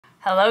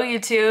Hello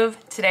YouTube!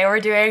 Today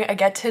we're doing a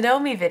get to know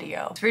me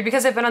video. It's weird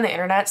because I've been on the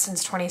internet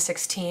since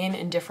 2016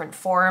 in different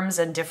forms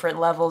and different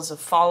levels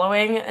of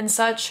following and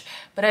such,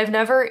 but I've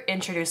never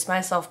introduced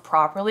myself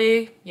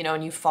properly. You know,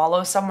 when you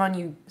follow someone,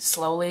 you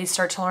slowly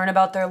start to learn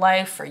about their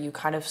life, or you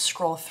kind of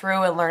scroll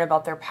through and learn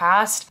about their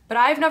past. But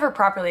I've never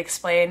properly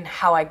explained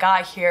how I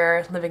got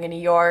here, living in New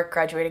York,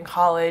 graduating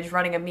college,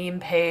 running a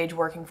meme page,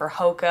 working for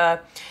Hoka.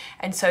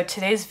 And so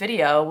today's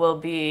video will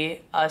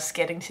be us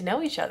getting to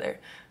know each other.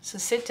 So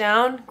sit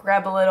down,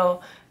 grab a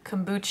little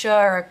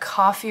kombucha or a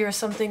coffee or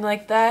something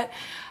like that,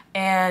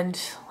 and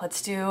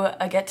let's do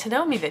a get to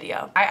know me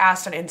video. I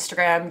asked on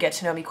Instagram get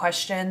to know me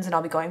questions, and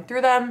I'll be going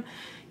through them,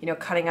 you know,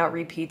 cutting out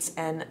repeats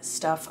and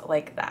stuff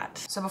like that.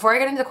 So before I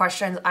get into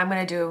questions, I'm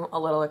gonna do a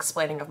little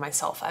explaining of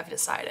myself, I've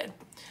decided.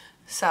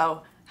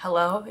 So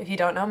hello, if you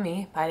don't know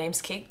me, my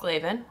name's Kate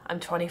Glavin. I'm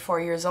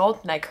 24 years old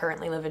and I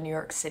currently live in New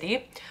York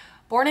City.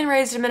 Born and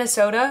raised in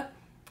Minnesota,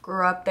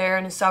 grew up there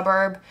in a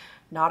suburb,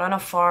 not on a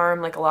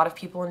farm. Like, a lot of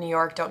people in New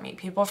York don't meet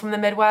people from the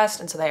Midwest,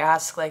 and so they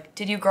ask, like,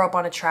 did you grow up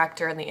on a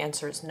tractor? And the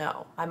answer is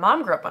no. My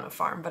mom grew up on a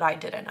farm, but I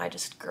didn't. I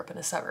just grew up in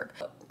a suburb.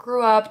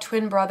 Grew up,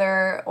 twin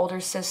brother, older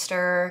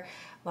sister,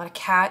 a lot of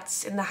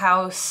cats in the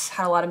house,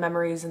 had a lot of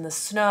memories in the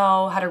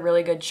snow, had a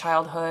really good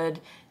childhood,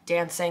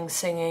 dancing,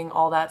 singing,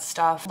 all that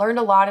stuff. Learned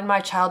a lot in my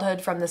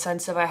childhood from the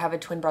sense of I have a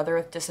twin brother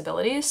with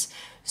disabilities,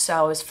 so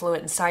I was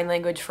fluent in sign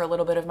language for a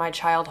little bit of my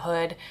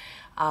childhood.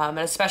 And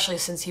especially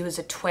since he was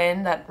a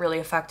twin, that really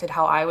affected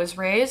how I was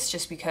raised,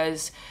 just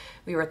because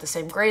we were at the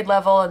same grade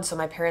level, and so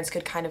my parents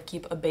could kind of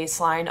keep a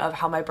baseline of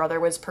how my brother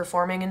was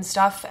performing and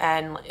stuff.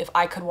 And if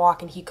I could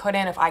walk and he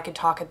couldn't, if I could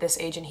talk at this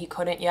age and he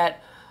couldn't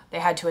yet, they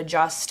had to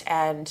adjust,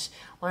 and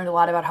learned a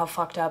lot about how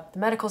fucked up the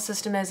medical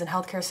system is and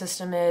healthcare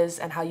system is,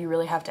 and how you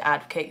really have to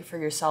advocate for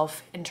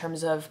yourself in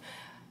terms of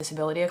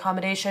disability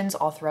accommodations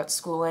all throughout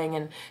schooling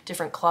and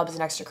different clubs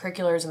and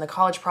extracurriculars in the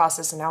college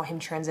process, and now him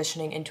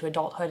transitioning into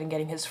adulthood and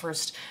getting his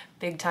first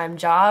big time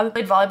job.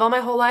 Played volleyball my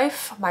whole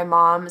life. My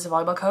mom is a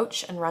volleyball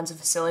coach and runs a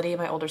facility.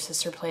 My older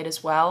sister played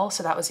as well,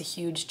 so that was a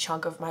huge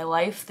chunk of my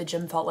life. The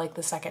gym felt like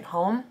the second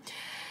home.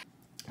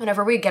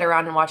 Whenever we get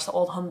around and watch the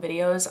old home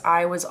videos,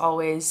 I was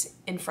always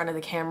in front of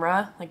the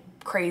camera, like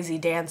crazy,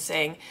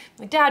 dancing.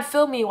 Like, Dad,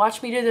 film me,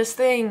 watch me do this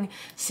thing,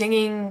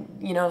 singing,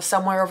 you know,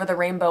 Somewhere Over the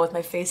Rainbow with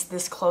my face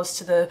this close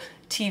to the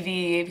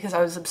TV because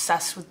I was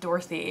obsessed with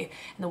Dorothy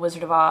and the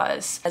Wizard of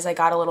Oz. As I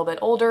got a little bit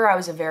older, I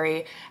was a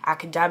very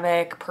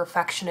academic,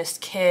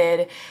 perfectionist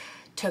kid.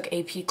 Took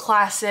AP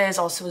classes,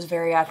 also was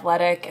very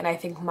athletic, and I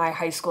think my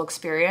high school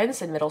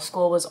experience and middle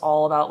school was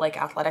all about like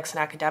athletics and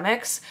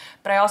academics.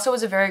 But I also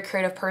was a very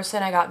creative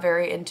person. I got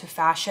very into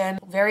fashion,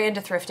 very into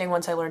thrifting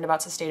once I learned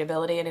about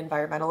sustainability and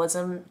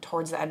environmentalism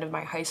towards the end of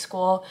my high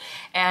school.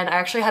 And I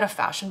actually had a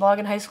fashion blog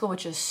in high school,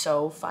 which is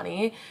so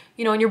funny.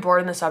 You know, when you're bored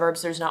in the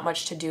suburbs, there's not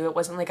much to do. It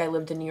wasn't like I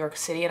lived in New York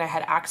City and I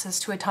had access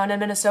to a ton in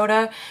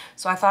Minnesota.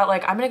 So I thought,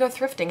 like, I'm gonna go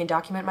thrifting and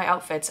document my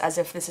outfits as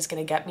if this is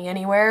gonna get me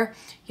anywhere.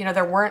 You know,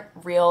 there weren't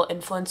real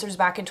influencers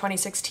back in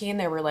 2016.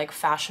 There were like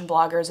fashion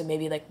bloggers and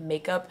maybe like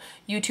makeup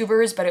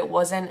YouTubers, but it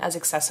wasn't as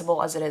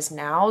accessible as it is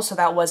now. So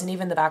that wasn't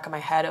even the back of my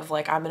head of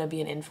like, I'm gonna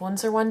be an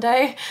influencer one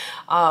day,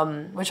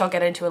 which I'll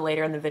get into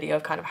later in the video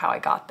of kind of how I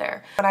got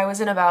there. When I was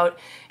in about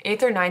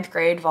 8th or 9th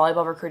grade,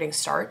 volleyball recruiting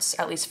starts,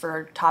 at least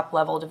for top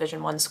level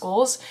Division I schools.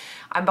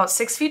 I'm about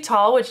 6 feet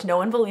tall, which no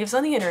one believes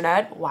on the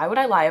internet. Why would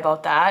I lie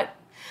about that?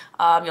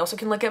 You also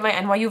can look at my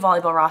NYU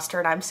volleyball roster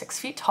and I'm 6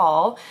 feet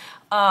tall.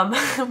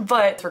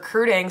 But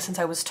recruiting, since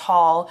I was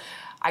tall,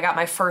 I got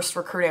my first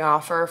recruiting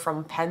offer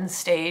from Penn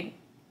State,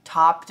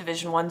 top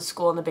Division I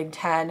school in the Big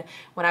Ten,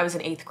 when I was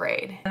in 8th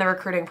grade. And the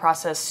recruiting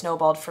process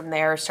snowballed from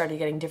there, started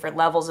getting different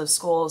levels of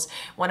schools.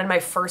 Went on my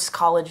first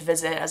college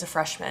visit as a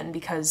freshman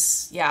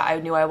because, yeah, I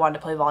knew I wanted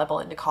to play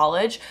volleyball into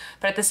college,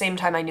 but at the same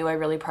time, I knew I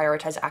really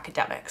prioritized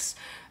academics.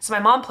 So my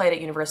mom played at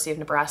University of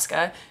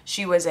Nebraska.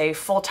 She was a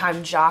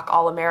full-time jock,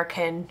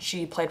 All-American.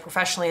 She played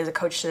professionally as a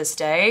coach to this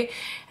day.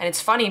 And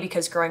it's funny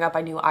because growing up,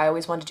 I knew I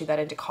always wanted to do that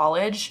into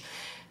college.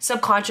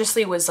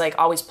 Subconsciously was like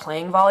always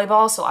playing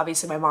volleyball, so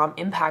obviously my mom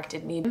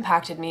impacted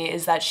me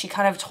is that she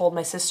kind of told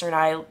my sister and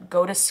I,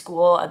 go to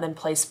school and then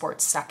play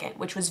sports second,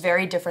 which was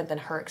very different than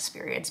her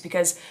experience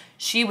because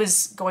she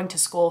was going to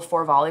school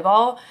for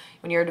volleyball.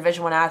 When you're a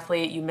Division I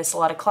athlete, you miss a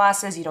lot of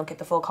classes, you don't get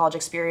the full college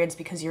experience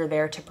because you're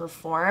there to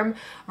perform,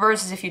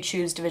 versus if you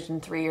choose Division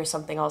III or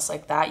something else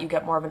like that, you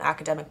get more of an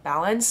academic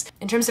balance.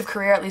 In terms of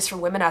career, at least for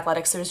women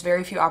athletics, there's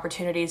very few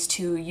opportunities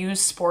to use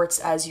sports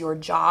as your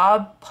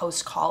job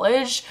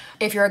post-college.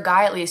 If you're a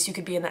guy, at least, you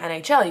could be in the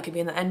NHL, you could be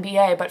in the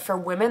NBA, but for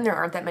women, there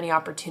aren't that many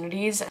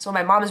opportunities. So when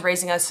my mom was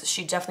raising us,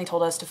 she definitely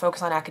told us to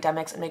focus on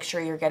academics and make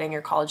sure you're getting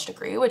your college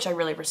degree, which I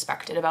really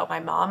respected about my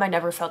mom. I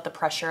never felt the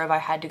pressure of I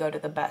had to go to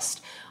the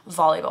best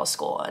volleyball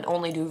school and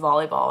only do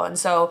volleyball. And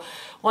so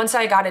once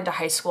I got into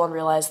high school and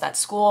realized that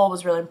school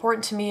was really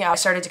important to me, I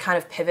started to kind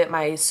of pivot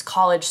my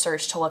college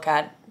search to look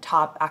at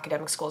top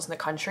academic schools in the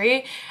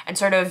country and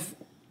sort of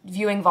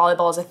viewing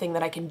volleyball as a thing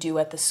that I can do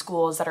at the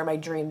schools that are my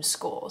dream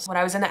schools. When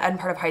I was in the end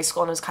part of high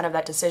school and it was kind of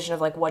that decision of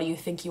like, what do you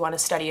think you want to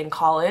study in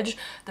college?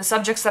 The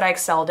subjects that I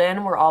excelled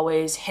in were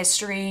always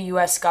history,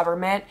 US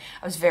government.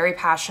 I was very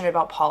passionate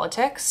about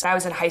politics. When I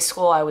was in high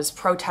school, I was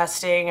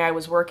protesting. I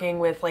was working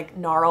with like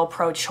gnarl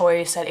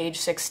pro-choice at age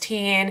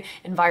 16,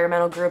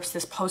 environmental groups.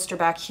 This poster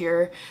back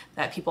here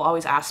that people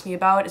always ask me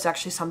about is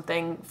actually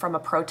something from a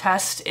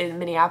protest in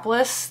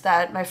Minneapolis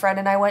that my friend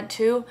and I went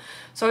to.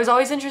 So I was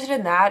always interested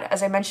in that.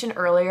 As I mentioned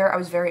earlier, I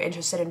was very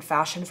interested in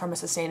fashion from a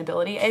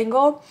sustainability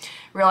angle,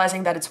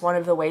 realizing that it's one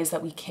of the ways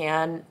that we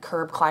can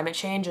curb climate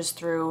change is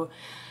through,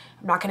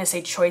 I'm not going to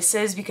say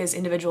choices because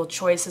individual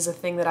choice is a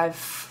thing that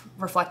I've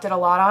reflected a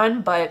lot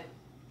on, but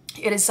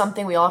it is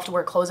something we all have to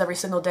wear clothes every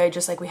single day,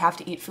 just like we have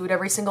to eat food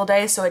every single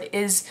day. So it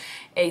is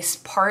a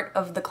part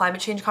of the climate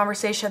change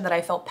conversation that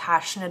I felt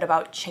passionate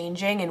about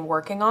changing and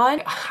working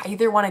on. I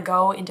either want to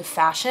go into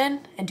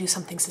fashion and do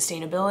something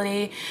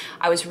sustainability.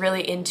 I was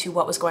really into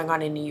what was going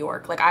on in New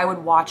York. Like I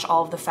would watch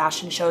all of the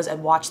fashion shows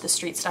and watch the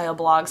street style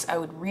blogs. I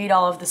would read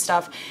all of the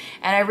stuff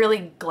and I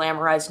really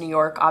glamorized New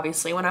York,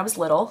 obviously, when I was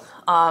little.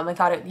 I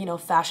thought it, you know,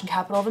 fashion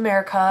capital of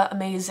America,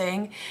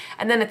 amazing.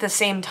 And then at the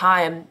same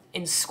time,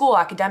 in school,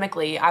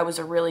 academically, I was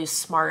a really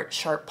smart,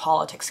 sharp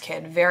politics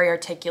kid, very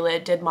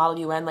articulate, did Model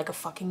UN like a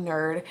fucking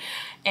nerd.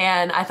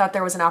 And I thought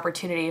there was an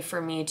opportunity for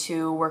me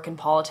to work in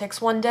politics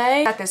one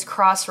day. At this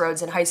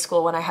crossroads in high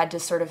school when I had to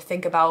sort of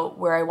think about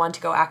where I want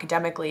to go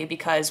academically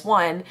because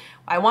one,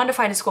 I wanted to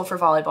find a school for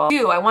volleyball.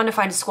 Two, I wanted to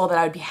find a school that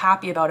I would be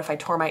happy about if I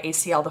tore my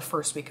ACL the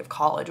first week of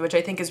college, which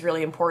I think is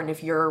really important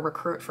if you're a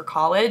recruit for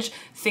college.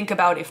 Think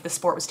about if the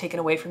sport was taken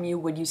away from you,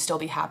 would you still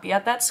be happy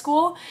at that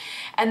school?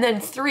 And then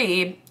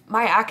three,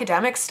 my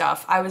academic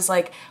stuff, I was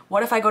like,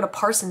 what if I go to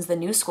Parsons, the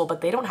new school,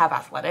 but they don't have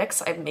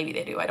athletics? Maybe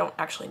they do, I don't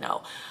actually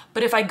know.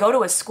 But if I go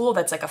to a school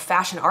that's like a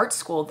fashion art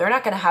school, they're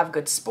not gonna have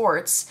good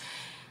sports.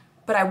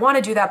 But I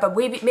wanna do that, but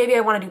maybe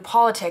I wanna do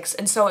politics.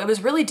 And so it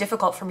was really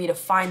difficult for me to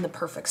find the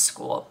perfect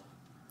school.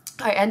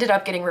 I ended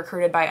up getting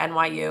recruited by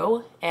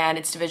NYU and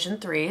it's Division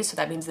III, so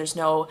that means there's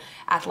no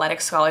athletic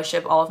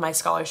scholarship. All of my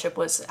scholarship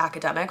was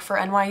academic for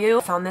NYU.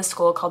 I found this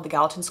school called the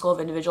Gallatin School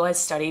of Individualized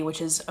Study, which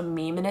is a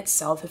meme in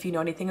itself if you know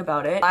anything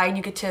about it. And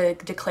you get to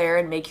declare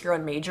and make your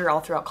own major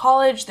all throughout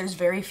college. There's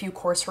very few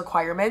course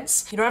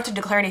requirements. You don't have to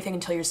declare anything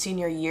until your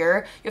senior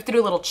year. You have to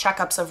do little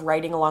checkups of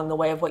writing along the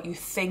way of what you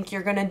think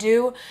you're gonna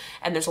do.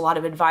 And there's a lot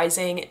of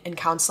advising and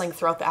counseling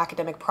throughout the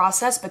academic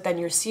process. But then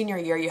your senior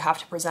year, you have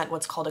to present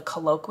what's called a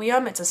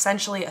colloquium. It's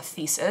essentially a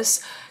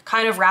thesis,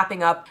 kind of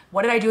wrapping up,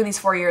 what did I do in these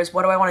 4 years?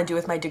 What do I want to do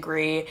with my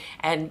degree?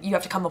 And you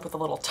have to come up with a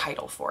little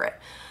title for it.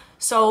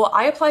 So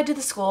I applied to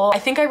the school. I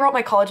think I wrote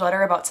my college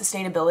letter about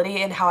sustainability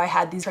and how I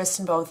had these interests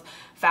in both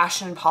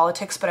fashion and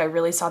politics, but I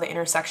really saw the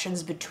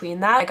intersections between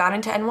that. I got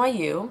into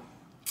NYU.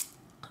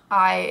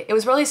 It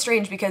was really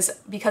strange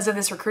because of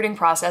this recruiting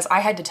process,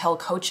 I had to tell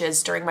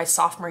coaches during my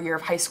sophomore year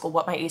of high school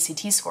what my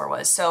ACT score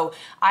was. So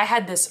I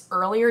had this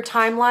earlier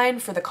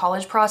timeline for the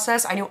college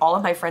process. I knew all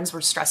of my friends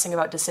were stressing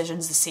about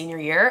decisions the senior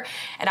year,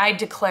 and I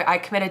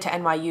committed to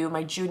NYU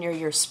my junior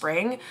year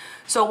spring.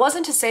 So it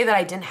wasn't to say that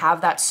I didn't have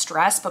that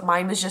stress, but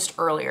mine was just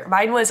earlier.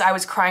 Mine was I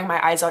was crying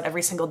my eyes out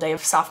every single day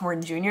of sophomore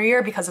and junior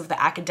year because of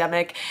the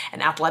academic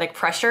and athletic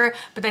pressure.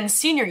 But then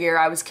senior year,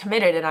 I was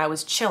committed and I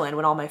was chilling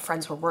when all my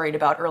friends were worried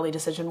about early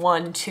decision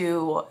 1,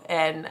 2,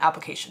 and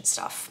application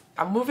stuff.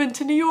 I'm moving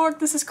to New York,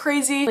 this is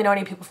crazy. I didn't know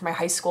any people from my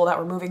high school that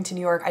were moving to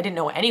New York. I didn't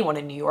know anyone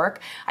in New York.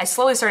 I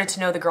slowly started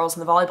to know the girls in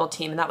the volleyball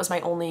team, and that was my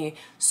only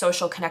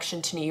social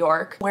connection to New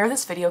York. Where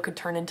this video could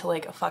turn into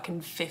like a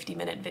fucking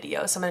 50-minute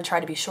video, so I'm gonna try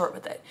to be short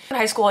with it. In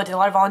high school, I did a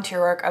lot of volunteer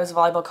work. I was a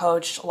volleyball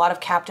coach, a lot of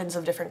captains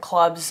of different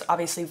clubs,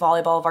 obviously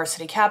volleyball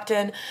varsity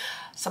captain,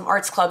 some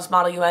arts clubs,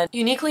 Model UN.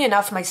 Uniquely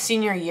enough, my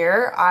senior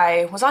year,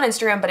 I was on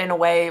Instagram, but in a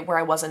way where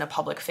I wasn't a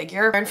public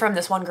figure. I learned from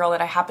this one girl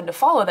that I happened to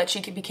follow that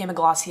she became a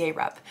Glossier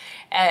rep.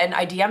 And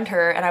I DM'd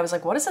her and I was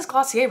like, what is this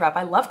Glossier rep?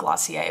 I love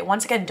Glossier.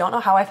 Once again, don't know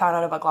how I found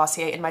out about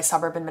Glossier in my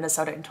suburb in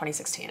Minnesota in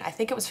 2016. I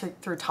think it was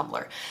through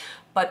Tumblr.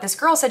 But this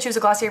girl said she was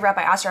a Glossier rep.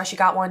 I asked her how she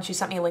got one. She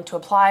sent me a link to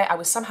apply. I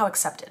was somehow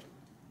accepted.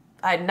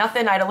 I had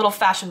nothing, I had a little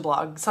fashion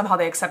blog. Somehow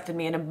they accepted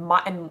me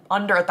and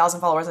under 1,000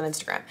 followers on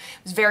Instagram.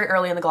 It was very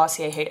early in the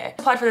Glossier heyday. I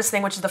applied for this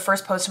thing, which is the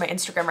first post to my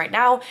Instagram right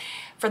now,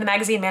 for the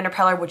magazine Man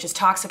Repeller, which is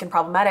toxic and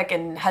problematic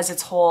and has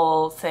its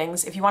whole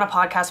things. If you want a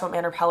podcast about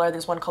Man Repeller,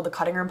 there's one called The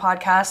Cutting Room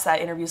Podcast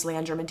that interviews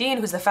Leandra Medine,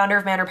 who's the founder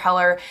of Man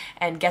Repeller,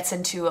 and gets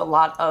into a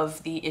lot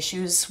of the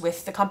issues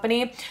with the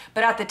company.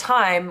 But at the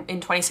time, in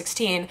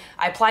 2016,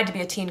 I applied to be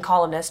a teen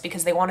columnist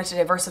because they wanted to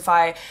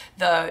diversify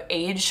the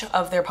age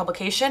of their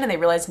publication, and they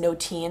realized no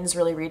teens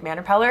really read Man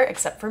Repeller,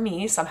 except for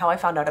me. Somehow I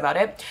found out about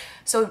it.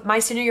 So my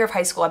senior year of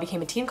high school, I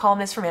became a teen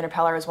columnist for Man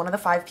Repeller as one of the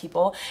 5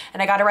 people,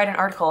 and I got to write an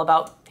article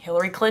about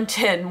Hillary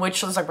Clinton,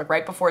 which was like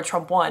right before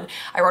Trump won.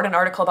 I wrote an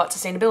article about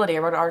sustainability. I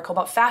wrote an article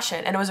about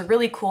fashion, and it was a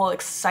really cool,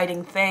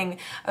 exciting thing.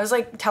 I was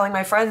like telling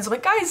my friends, I'm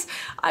like, guys,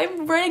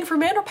 I'm writing for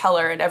Man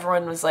Repeller, and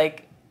everyone was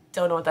like,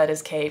 don't know what that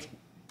is, Kate.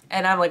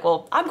 And I'm like,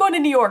 well, I'm going to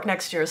New York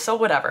next year, so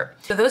whatever.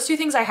 So those two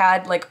things I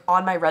had like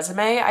on my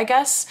resume, I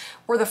guess,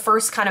 were the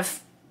first kind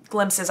of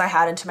glimpses I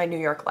had into my New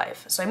York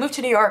life. So I moved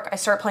to New York, I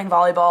start playing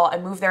volleyball. I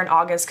moved there in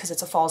August because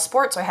it's a fall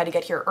sport, so I had to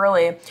get here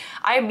early.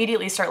 I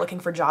immediately start looking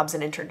for jobs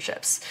and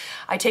internships.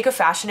 I take a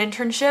fashion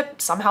internship.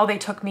 Somehow they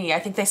took me. I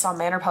think they saw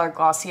Manor Pellet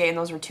Glossier and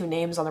those were two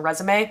names on the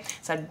resume.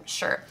 Said,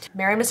 sure.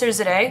 Mary Mr.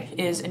 Zade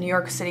is a New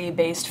York City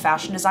based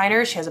fashion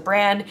designer. She has a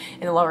brand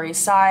in the Lower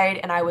East Side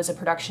and I was a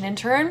production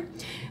intern.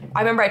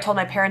 I remember I told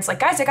my parents like,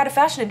 guys, I got a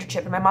fashion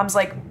internship. And my mom's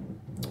like,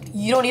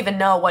 you don't even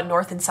know what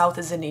North and South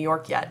is in New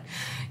York yet.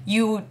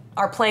 You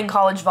are playing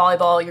college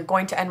volleyball, you're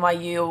going to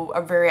NYU,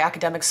 a very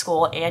academic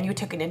school, and you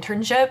took an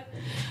internship.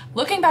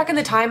 Looking back in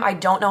the time, I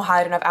don't know how I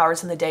had enough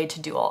hours in the day to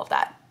do all of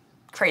that.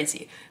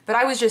 Crazy. But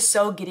I was just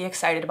so giddy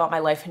excited about my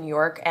life in New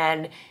York,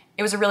 and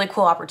it was a really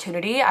cool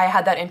opportunity. I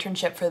had that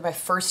internship for my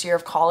first year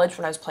of college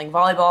when I was playing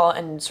volleyball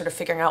and sort of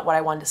figuring out what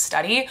I wanted to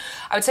study.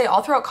 I would say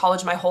all throughout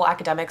college, my whole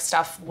academic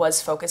stuff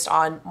was focused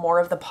on more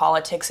of the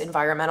politics,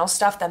 environmental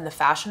stuff than the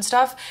fashion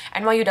stuff.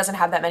 NYU doesn't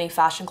have that many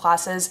fashion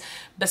classes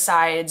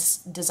besides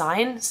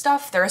design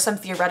stuff. There are some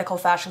theoretical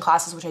fashion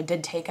classes, which I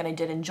did take and I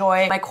did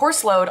enjoy. My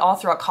course load all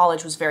throughout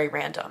college was very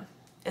random,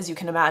 as you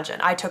can imagine.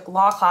 I took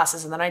law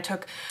classes and then I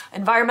took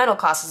environmental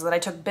classes and then I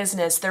took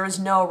business. There was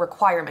no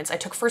requirements. I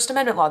took First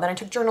Amendment law, then I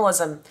took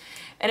journalism,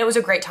 and it was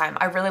a great time.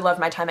 I really loved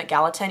my time at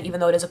Gallatin,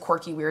 even though it is a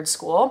quirky, weird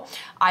school.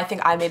 I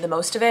think I made the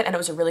most of it, and it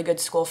was a really good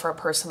school for a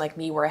person like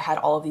me where I had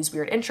all of these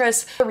weird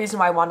interests. The reason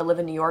why I wanted to live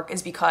in New York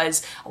is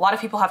because a lot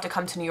of people have to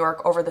come to New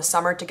York over the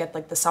summer to get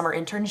like the summer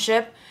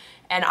internship,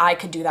 and I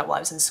could do that while I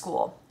was in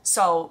school.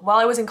 So while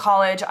I was in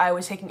college, I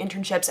was taking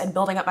internships and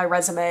building up my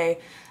resume,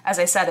 as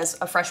I said, as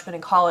a freshman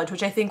in college,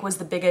 which I think was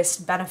the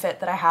biggest benefit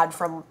that I had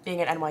from being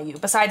at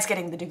NYU, besides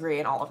getting the degree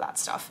and all of that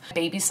stuff.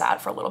 Babysat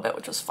for a little bit,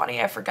 which was funny.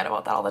 I forget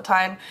about that all the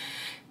time.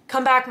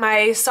 Come back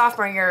my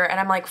sophomore year and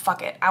I'm like,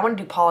 fuck it, I want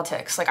to do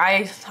politics. Like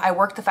I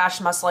worked the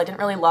fashion muscle. I didn't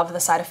really love the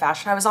side of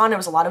fashion I was on. It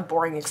was a lot of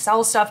boring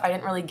Excel stuff. I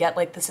didn't really get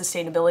like the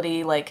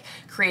sustainability, like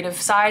creative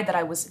side that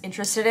I was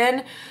interested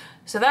in.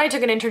 So then I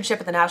took an internship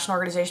at the National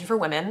Organization for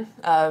Women,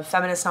 a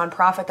feminist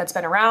nonprofit that's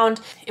been around.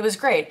 It was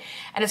great.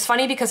 And it's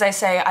funny because I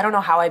say, I don't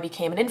know how I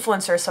became an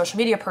influencer, a social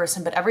media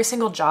person, but every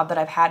single job that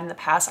I've had in the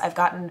past, I've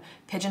gotten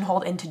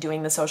pigeonholed into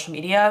doing the social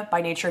media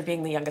by nature of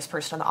being the youngest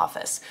person in the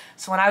office.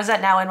 So when I was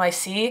at Now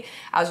NYC,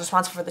 I was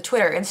responsible for the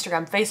Twitter,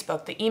 Instagram,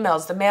 Facebook, the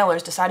emails, the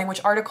mailers, deciding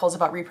which articles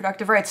about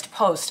reproductive rights to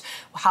post,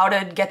 how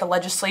to get the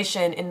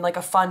legislation in like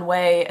a fun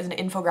way as an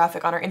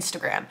infographic on our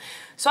Instagram.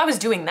 So I was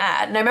doing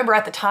that. And I remember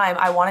at the time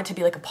I wanted to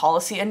be like a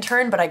policy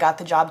intern, but I got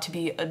the job to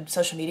be a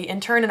social media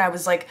intern. And I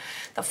was like,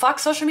 the fuck,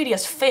 social media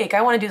is fake.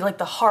 I want to do like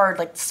the hard,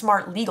 like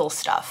smart legal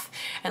stuff.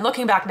 And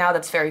looking back now,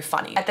 that's very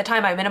funny. At the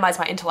time I minimized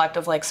my intellect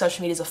of like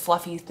social media is a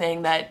fluffy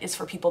thing that is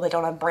for people that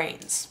don't have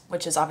brains,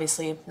 which is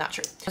obviously not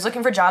true. I was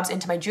looking for jobs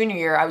into my junior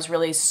year. I was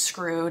really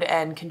screwed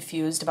and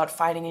confused about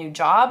finding a new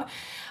job.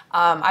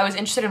 I was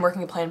interested in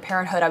working at Planned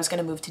Parenthood. I was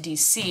going to move to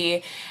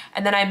DC.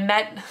 And then I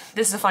met,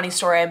 this is a funny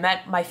story, I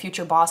met my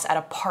future boss at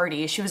a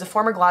party. She was a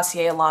former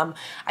Glossier alum.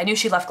 I knew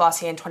she left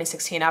Glossier in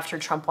 2016 after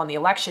Trump won the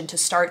election to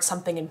start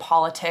something in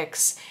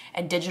politics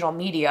and digital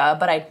media,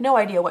 but I had no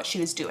idea what she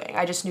was doing.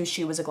 I just knew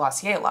she was a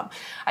Glossier alum.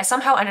 I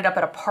somehow ended up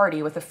at a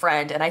party with a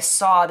friend and I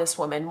saw this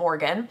woman,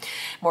 Morgan.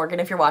 Morgan,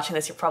 if you're watching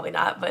this, you're probably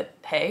not, but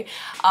hey.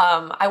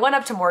 I went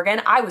up to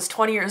Morgan. I was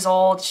 20 years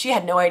old. She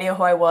had no idea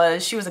who I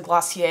was. She was a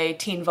Glossier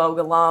Teen Vogue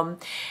alum.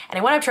 And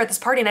I went up to her at this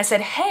party and I said,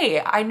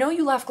 hey, I know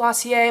you left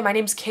Glossier. My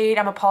name's Kate.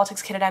 I'm a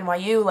politics kid at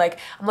NYU. Like,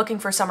 I'm looking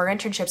for summer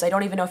internships. I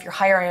don't even know if you're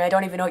hiring. I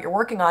don't even know what you're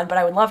working on, but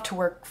I would love to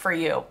work for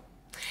you.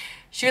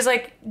 She was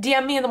like,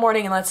 DM me in the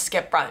morning and let's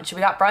skip brunch. We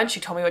got brunch. She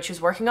told me what she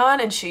was working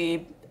on and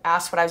she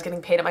asked what I was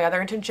getting paid at my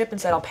other internship and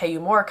said, I'll pay you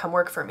more. Come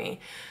work for me.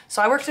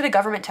 So I worked at a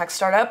government tech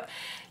startup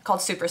called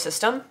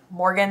Supersystem.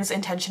 Morgan's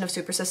intention of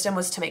Supersystem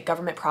was to make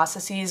government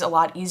processes a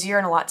lot easier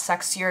and a lot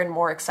sexier and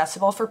more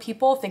accessible for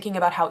people, thinking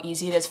about how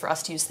easy it is for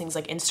us to use things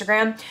like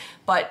Instagram,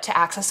 but to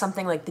access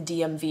something like the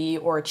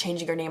DMV or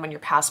changing your name on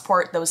your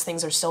passport, those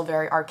things are still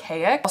very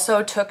archaic.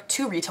 Also took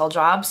 2 retail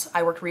jobs.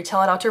 I worked retail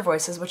at Outdoor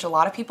Voices, which a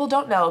lot of people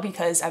don't know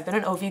because I've been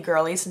an OV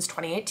girly since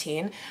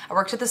 2018. I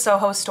worked at the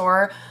Soho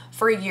store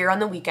for a year on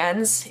the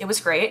weekends. It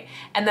was great.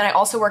 And then I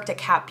also worked at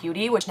Cat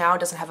Beauty, which now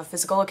doesn't have a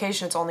physical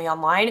location, it's only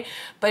online,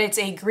 but it's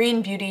a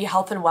green beauty,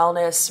 health and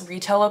wellness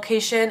retail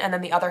location. And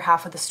then the other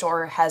half of the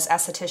store has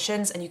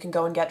estheticians and you can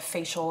go and get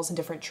facials and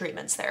different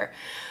treatments there.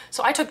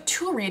 So I took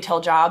 2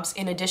 retail jobs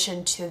in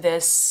addition to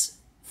this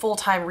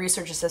full-time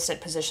research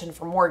assistant position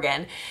for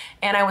Morgan,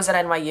 and I was at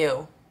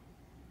NYU.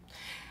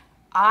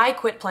 I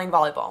quit playing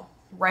volleyball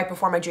right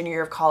before my junior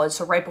year of college,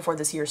 so right before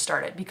this year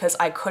started, because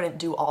I couldn't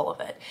do all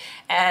of it.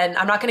 And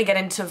I'm not gonna get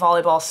into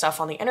volleyball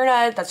stuff on the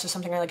internet, that's just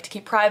something I like to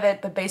keep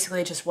private, but basically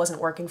it just wasn't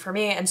working for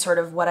me and sort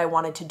of what I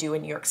wanted to do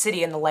in New York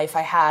City and the life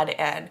I had,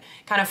 and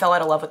kind of fell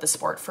out of love with the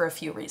sport for a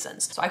few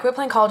reasons. So I quit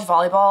playing college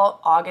volleyball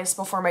August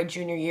before my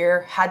junior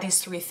year, had these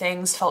 3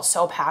 things, felt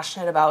so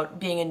passionate about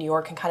being in New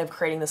York and kind of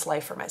creating this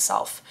life for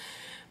myself.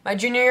 My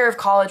junior year of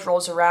college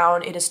rolls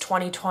around. It is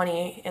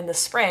 2020 in the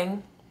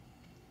spring.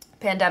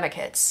 Pandemic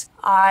hits.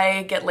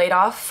 I get laid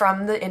off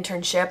from the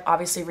internship.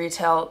 Obviously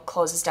retail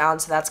closes down,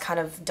 so that's kind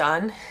of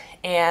done.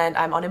 And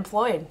I'm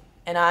unemployed.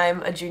 And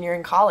I'm a junior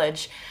in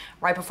college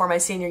right before my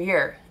senior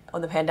year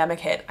when the pandemic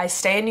hit. I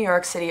stay in New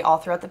York City all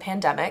throughout the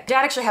pandemic.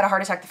 Dad actually had a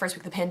heart attack the first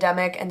week of the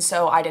pandemic, and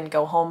so I didn't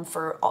go home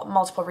for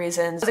multiple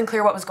reasons. It wasn't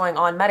clear what was going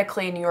on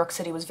medically. New York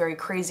City was very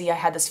crazy. I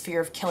had this fear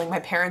of killing my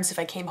parents if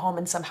I came home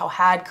and somehow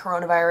had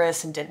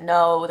coronavirus and didn't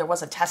know. There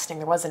wasn't testing,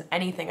 there wasn't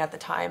anything at the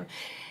time.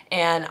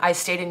 And I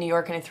stayed in New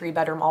York in a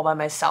 3-bedroom all by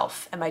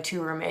myself, and my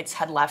 2 roommates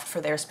had left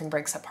for their spring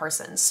breaks at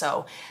Parsons.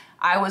 So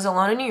I was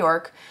alone in New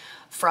York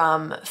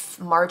from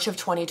March of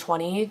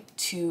 2020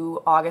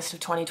 to August of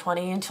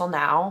 2020 until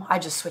now. I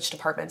just switched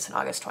apartments in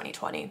August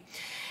 2020.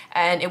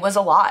 And it was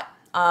a lot.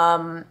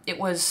 It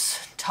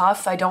was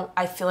tough.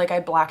 I feel like I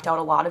blacked out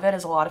a lot of it,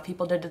 as a lot of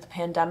people did to the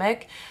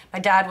pandemic. My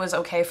dad was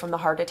okay from the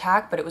heart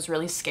attack, but it was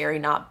really scary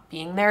not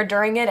being there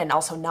during it, and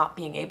also not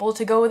being able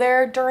to go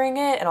there during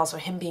it, and also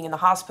him being in the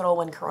hospital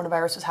when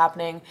coronavirus was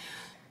happening.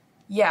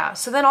 Yeah,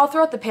 so then all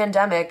throughout the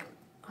pandemic,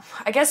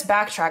 I guess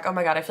backtrack, oh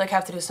my god, I feel like I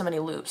have to do so many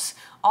loops.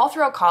 All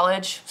throughout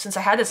college, since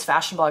I had this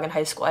fashion blog in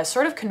high school, I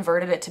sort of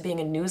converted it to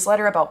being a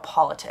newsletter about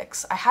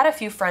politics. I had a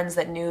few friends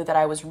that knew that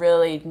I was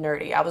really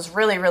nerdy. I was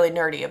really, really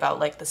nerdy about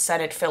like the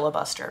Senate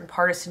filibuster and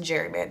partisan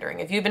gerrymandering.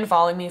 If you've been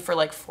following me for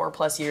like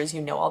 4+ years,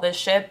 you know all this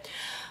shit.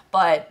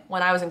 But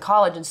when I was in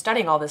college and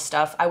studying all this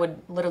stuff, I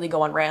would literally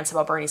go on rants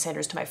about Bernie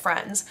Sanders to my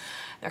friends.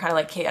 They're kind of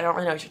like, Kate, I don't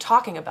really know what you're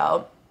talking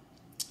about.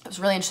 I was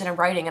really interested in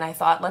writing, and I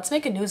thought, let's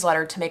make a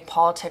newsletter to make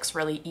politics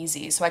really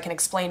easy so I can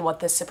explain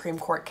what this Supreme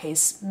Court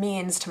case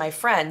means to my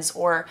friends,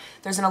 or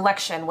there's an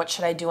election, what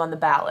should I do on the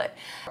ballot?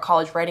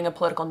 College, writing a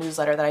political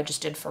newsletter that I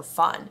just did for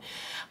fun.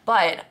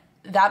 But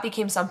that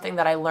became something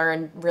that I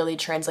learned really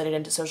translated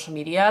into social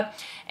media.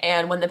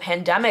 And when the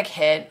pandemic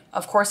hit,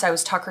 of course I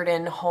was tuckered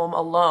in home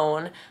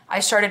alone. I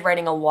started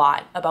writing a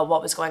lot about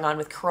what was going on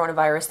with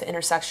coronavirus, the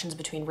intersections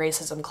between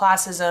racism,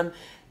 classism,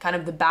 kind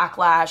of the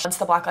backlash. Once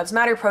the Black Lives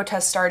Matter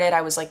protests started,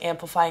 I was like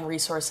amplifying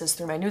resources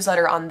through my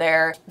newsletter on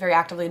there, very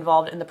actively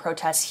involved in the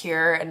protests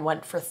here, and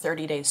went for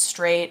 30 days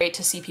straight. Great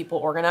to see people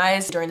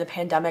organize. During the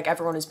pandemic,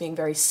 everyone was being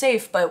very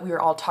safe, but we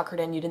were all tuckered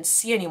in. You didn't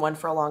see anyone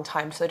for a long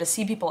time. So to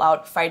see people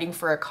out fighting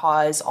for a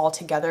cause all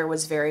together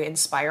was very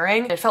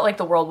inspiring. It felt like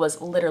the world was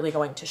literally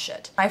going to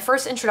shit. My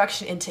first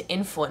introduction into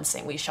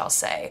influencing, we shall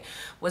say,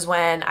 was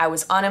when I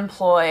was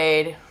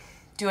unemployed,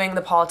 doing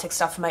the politics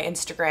stuff on my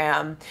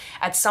Instagram.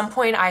 At some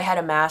point I had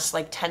amassed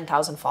like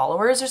 10,000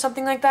 followers or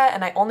something like that,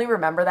 and I only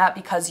remember that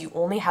because you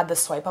only had the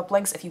swipe up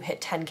links if you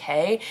hit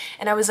 10K,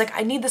 and I was like,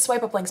 I need the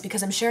swipe up links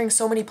because I'm sharing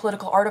so many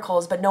political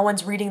articles, but no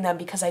one's reading them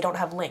because I don't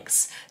have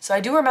links. So I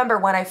do remember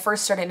when I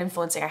first started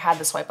influencing, I had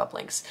the swipe up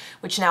links,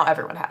 which now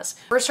everyone has.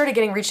 First started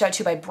getting reached out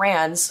to by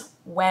brands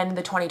when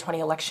the 2020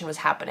 election was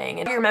happening.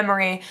 And in your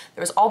memory,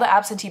 there was all the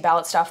absentee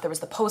ballot stuff, there was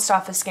the post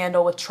office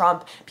scandal with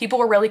Trump. People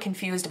were really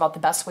confused about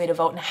the best way to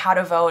vote and how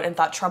to vote, and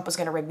thought Trump was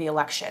gonna rig the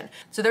election.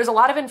 So there's a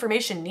lot of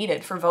information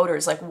needed for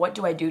voters, like what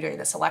do I do during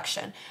this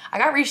election? I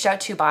got reached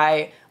out to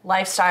by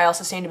lifestyle,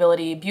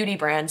 sustainability, beauty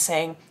brands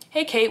saying,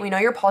 hey Kate, we know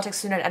you're a politics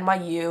student at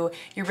NYU,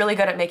 you're really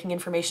good at making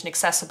information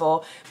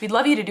accessible. We'd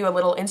love you to do a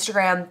little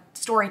Instagram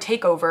story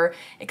takeover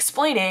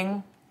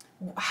explaining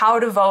how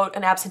to vote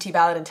an absentee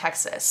ballot in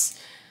Texas.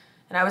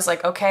 And I was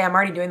like, okay, I'm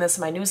already doing this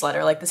in my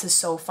newsletter. Like, this is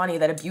so funny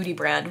that a beauty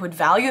brand would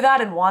value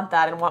that and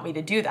want me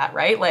to do that,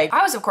 right? Like,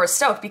 I was of course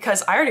stoked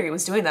because I already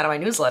was doing that in my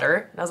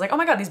newsletter. And I was like, oh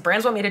my God, these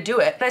brands want me to do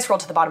it. And I scrolled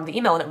to the bottom of the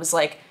email and it was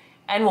like,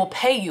 and we'll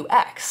pay you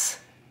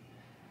X.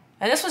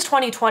 And this was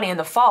 2020 in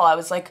the fall. I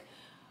was like,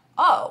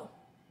 oh,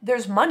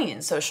 there's money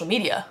in social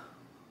media.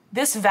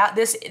 This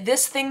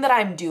thing that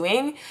I'm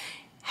doing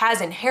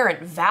has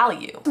inherent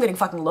value. I'm getting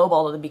fucking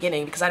lowballed at the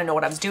beginning because I didn't know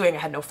what I was doing. I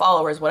had no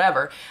followers,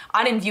 whatever.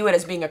 I didn't view it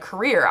as being a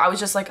career. I was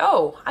just like,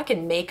 oh, I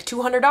can make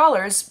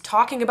 $200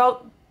 talking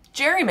about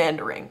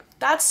gerrymandering.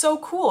 That's so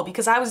cool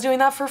because I was doing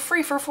that for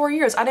free for 4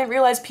 years. I didn't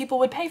realize people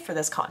would pay for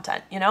this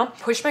content, you know?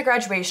 Pushed my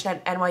graduation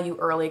at NYU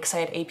early because I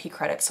had AP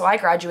credits. So I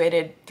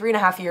graduated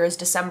 3.5 years,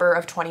 December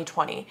of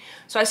 2020.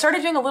 So I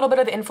started doing a little bit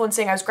of the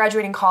influencing. I was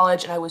graduating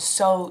college and I was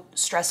so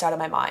stressed out of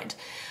my mind.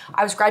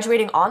 I was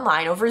graduating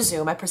online over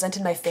Zoom. I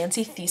presented my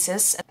fancy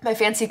thesis. My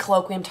fancy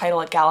colloquium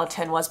title at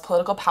Gallatin was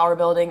Political Power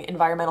Building,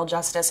 Environmental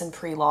Justice, and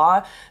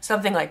Pre-Law,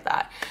 something like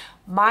that.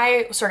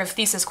 My sort of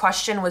thesis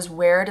question was,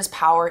 where does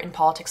power in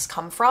politics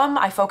come from?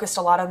 I focused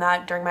a lot on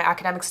that during my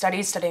academic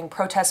studies, studying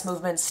protest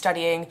movements,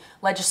 studying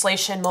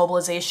legislation,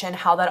 mobilization,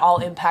 how that all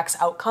impacts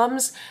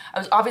outcomes. I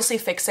was obviously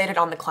fixated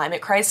on the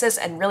climate crisis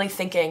and really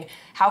thinking,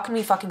 how can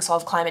we fucking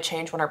solve climate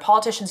change when our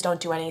politicians don't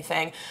do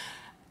anything?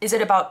 Is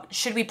it about,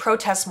 should we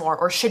protest more,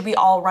 or should we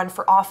all run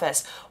for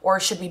office, or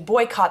should we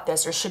boycott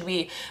this, or should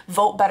we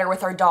vote better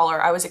with our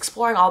dollar? I was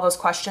exploring all those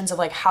questions of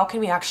like, how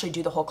can we actually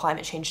do the whole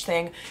climate change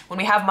thing? When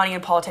we have money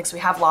in politics, we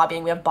have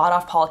lobbying, we have bought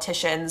off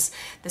politicians,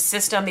 the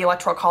system, the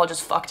electoral college is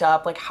fucked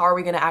up. Like, how are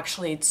we gonna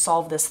actually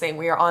solve this thing?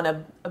 We are on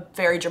a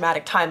very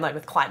dramatic timeline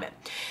with climate.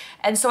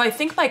 And so I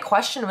think my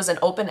question was an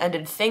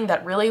open-ended thing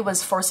that really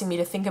was forcing me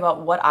to think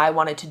about what I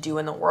wanted to do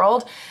in the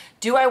world.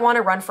 Do I want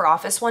to run for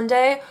office one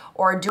day,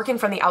 or working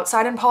from the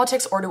outside in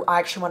politics, or do I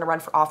actually want to run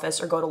for office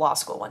or go to law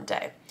school one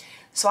day?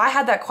 So I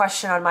had that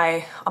question on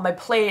my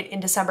plate in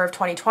December of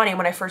 2020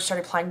 when I first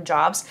started applying to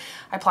jobs.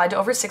 I applied to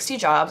over 60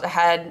 jobs. I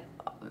had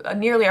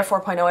nearly a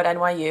 4.0 at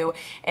NYU,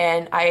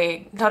 and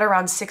I got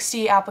around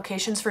 60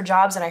 applications for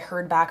jobs, and I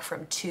heard back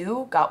from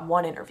 2, got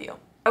 1 interview.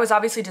 I was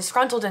obviously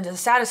disgruntled and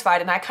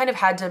dissatisfied, and I kind of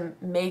had to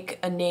make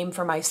a name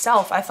for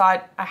myself. I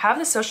thought, I have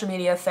this social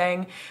media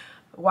thing.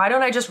 Why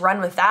don't I just run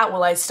with that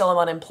while I still am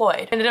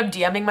unemployed? I ended up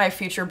DMing my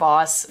future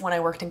boss when I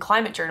worked in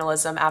climate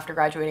journalism after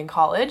graduating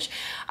college.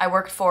 I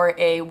worked for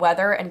a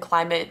weather and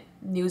climate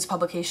news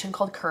publication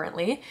called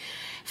Currently,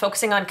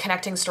 focusing on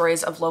connecting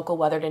stories of local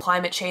weather to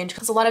climate change.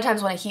 Because a lot of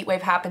times when a heat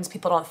wave happens,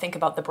 people don't think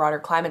about the broader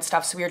climate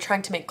stuff. So we were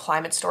trying to make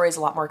climate stories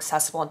a lot more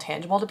accessible and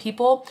tangible to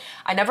people.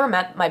 I never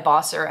met my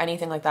boss or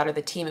anything like that or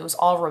the team. It was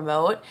all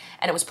remote,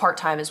 and it was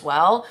part-time as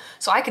well.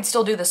 So I could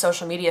still do the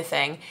social media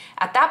thing.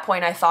 At that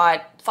point, I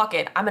thought, fuck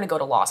it, I'm gonna go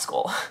to law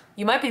school.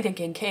 You might be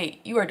thinking,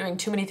 Kate, you are doing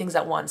too many things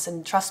at once.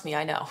 And trust me,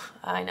 I know,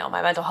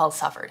 my mental health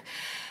suffered.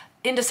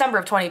 In December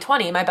of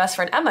 2020, my best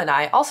friend Emma and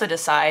I also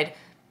decide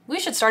we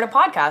should start a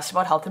podcast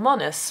about health and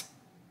wellness.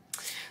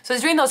 So I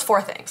was doing those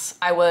 4 things.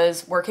 I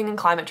was working in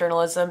climate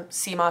journalism,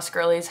 CMOS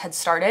Girlies had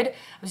started. I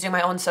was doing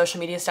my own social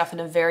media stuff in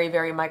a very,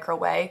 very micro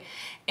way,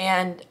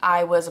 and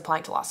I was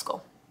applying to law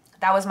school.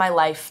 That was my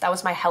life. That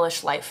was my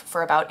hellish life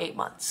for about 8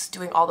 months.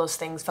 Doing all those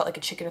things, felt like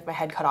a chicken with my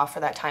head cut off for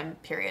that time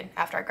period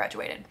after I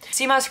graduated.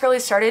 CMOS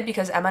Girlies started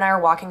because Emma and I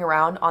were walking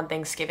around on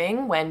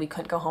Thanksgiving when we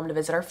couldn't go home to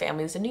visit our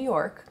families in New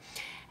York.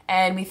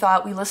 And we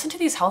thought, we listen to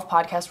these health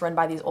podcasts run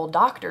by these old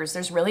doctors.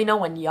 There's really no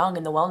one young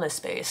in the wellness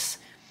space.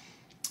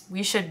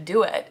 We should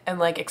do it and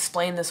like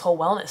explain this whole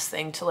wellness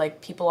thing to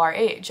like people our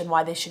age and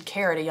why they should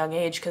care at a young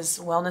age, because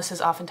wellness is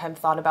oftentimes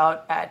thought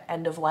about at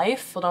end of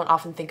life. People don't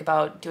often think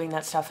about doing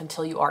that stuff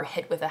until you are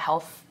hit with a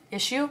health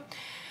issue.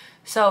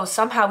 So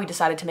somehow we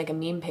decided to make a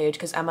meme page,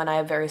 because Emma and I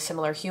have very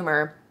similar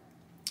humor.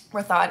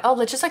 We thought, oh,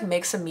 let's just like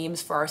make some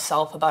memes for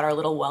ourselves about our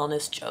little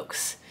wellness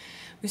jokes.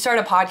 We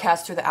started a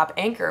podcast through the app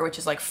Anchor, which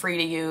is like free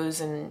to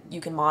use and you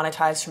can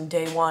monetize from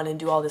day one and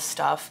do all this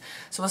stuff.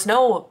 So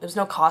there was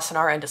no cost on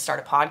our end to start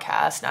a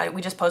podcast.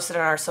 We just posted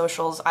on our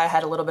socials. I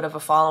had a little bit of a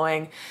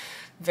following.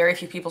 Very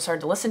few people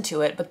started to listen to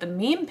it, but the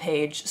meme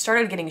page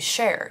started getting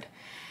shared.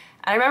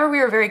 And I remember we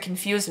were very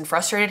confused and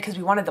frustrated because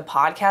we wanted the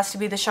podcast to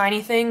be the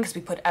shiny thing, because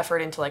we put effort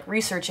into like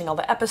researching all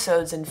the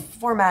episodes and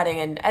formatting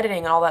and editing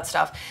and all that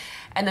stuff.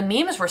 And the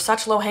memes were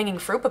such low-hanging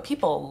fruit, but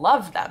people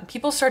loved them.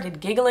 People started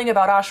giggling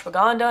about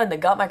ashwagandha and the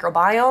gut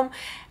microbiome,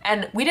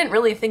 and we didn't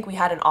really think we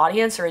had an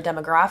audience or a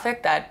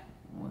demographic that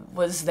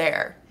was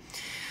there.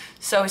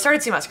 So we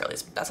started CMOS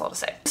Girlies, that's all to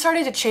say. It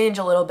started to change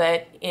a little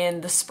bit in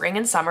the spring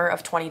and summer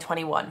of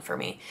 2021 for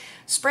me.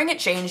 Spring it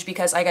changed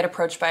because I got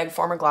approached by a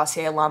former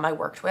Glossier alum I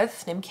worked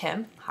with named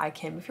Kim. Hi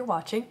Kim, if you're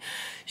watching.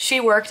 She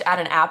worked at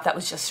an app that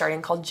was just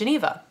starting called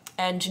Geneva.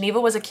 And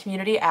Geneva was a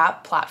community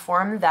app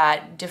platform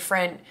that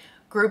different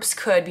groups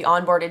could be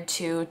onboarded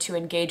to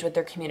engage with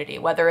their community,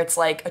 whether it's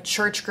like a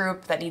church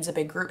group that needs a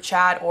big group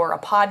chat or a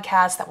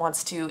podcast that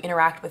wants to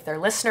interact with their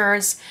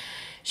listeners.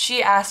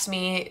 She asked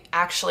me,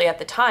 actually at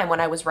the time when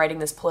I was writing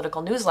this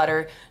political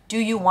newsletter, do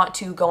you want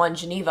to go on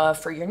Geneva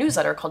for your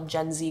newsletter called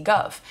Gen Z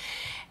Gov?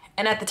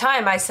 And at the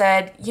time I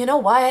said, you know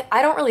what,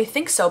 I don't really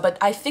think so, but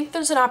I think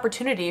there's an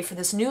opportunity for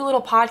this new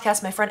little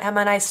podcast my friend Emma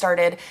and I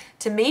started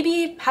to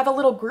maybe have a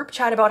little group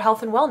chat about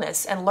health and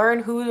wellness and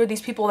learn who are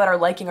these people that are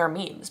liking our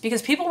memes.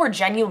 Because people were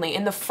genuinely,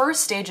 in the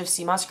first stage of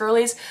CMOS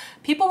Girlies,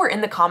 people were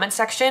in the comment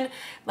section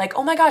like,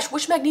 oh my gosh,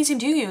 which magnesium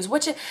do you use?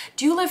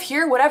 Do you live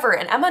here? Whatever.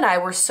 And Emma and I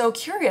were so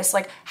curious,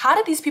 like, how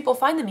did these people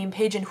find the meme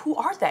page and who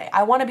are they?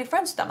 I want to be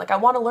friends with them. Like, I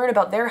want to learn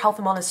about their health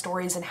and wellness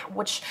stories and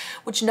which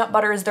nut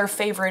butter is their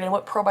favorite and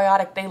what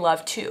probiotic they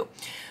love too.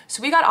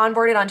 So we got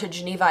onboarded onto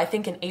Geneva, I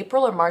think in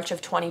April or March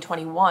of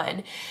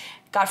 2021,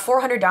 got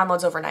 400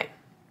 downloads overnight.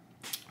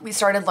 We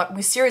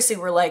seriously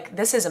were like,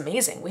 this is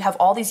amazing. We have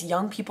all these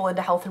young people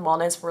into health and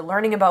wellness. We're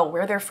learning about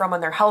where they're from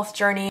on their health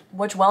journey,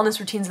 which wellness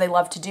routines they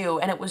love to do.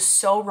 And it was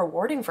so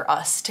rewarding for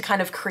us to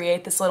kind of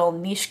create this little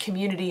niche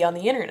community on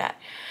the internet.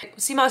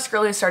 CMOS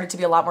Girlies started to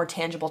be a lot more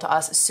tangible to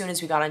us as soon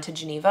as we got into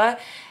Geneva.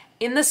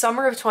 In the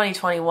summer of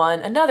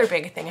 2021, another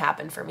big thing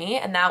happened for me,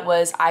 and that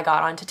was I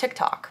got onto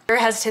TikTok. Very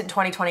hesitant in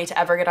 2020 to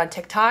ever get on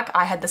TikTok.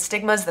 I had the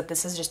stigmas that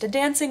this is just a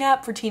dancing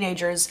app for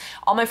teenagers.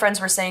 All my friends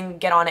were saying,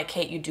 get on it,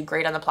 Kate, you do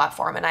great on the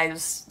platform. And I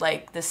was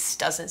like, this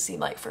doesn't seem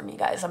like for me,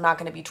 guys. I'm not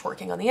gonna be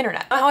twerking on the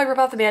internet. How I ripped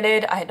off the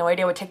Band-Aid, I had no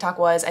idea what TikTok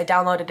was. I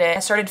downloaded it,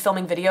 I started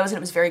filming videos, and it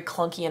was very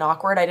clunky and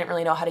awkward. I didn't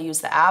really know how to use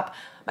the app.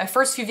 My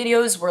first few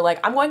videos were like,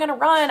 I'm going on a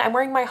run, I'm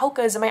wearing my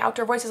hokas and my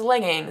Outdoor Voices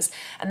leggings,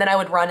 and then I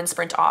would run and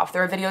sprint off.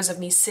 There are videos of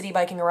me city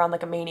biking around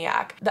like a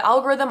maniac. The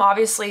algorithm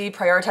obviously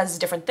prioritizes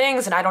different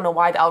things, and I don't know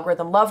why the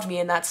algorithm loved me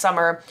in that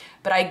summer,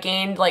 but I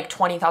gained like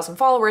 20,000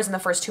 followers in the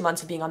first 2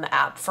 months of being on the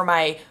app for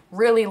my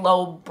really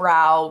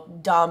low-brow,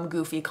 dumb,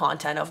 goofy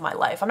content of my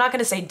life. I'm not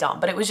gonna say dumb,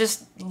 but it was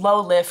just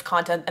low-lift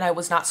content, and I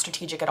was not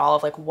strategic at all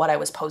of like what I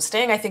was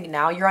posting. I think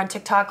now you're on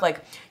TikTok,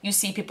 like you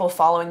see people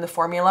following the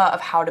formula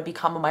of how to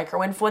become a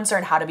micro-influencer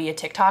and how to be a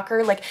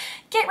TikToker, like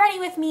get ready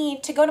with me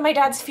to go to my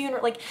dad's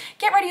funeral, like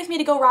get ready with me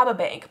to go rob a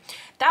bank.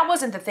 That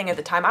wasn't the thing at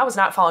the time. I was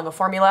not following a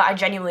formula. I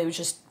genuinely was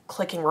just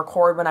clicking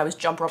record when I was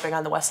jump roping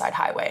on the West Side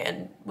Highway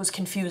and was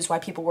confused why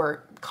people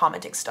were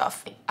commenting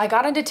stuff. I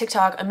got into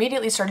TikTok,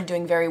 immediately started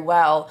doing very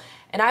well,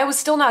 and I was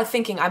still not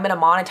thinking I'm gonna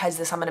monetize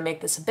this, I'm gonna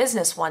make this a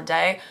business one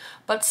day,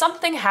 but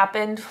something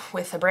happened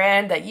with a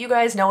brand that you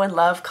guys know and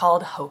love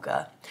called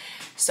Hoka.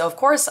 So of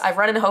course, I've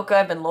run in Hoka,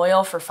 I've been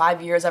loyal for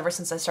 5 years ever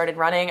since I started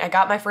running. I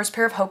got my first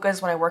pair of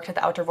Hokas when I worked at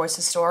the Outdoor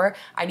Voices store.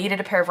 I needed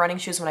a pair of running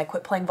shoes when I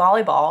quit playing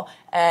volleyball,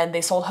 and they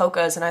sold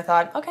Hokas, and I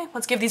thought, okay,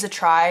 let's give these a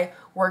try.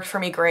 Worked for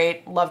me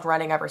great, loved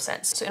running ever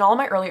since. So in all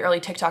my early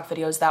TikTok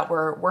videos that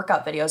were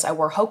workout videos, I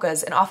wore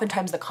Hokas, and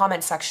oftentimes the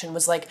comment section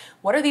was like,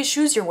 what are these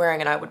shoes you're wearing?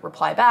 And I would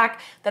reply back.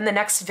 Then the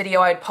next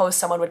video I'd post,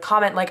 someone would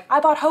comment like,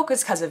 I bought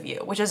Hokas because of you,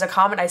 which is a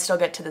comment I still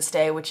get to this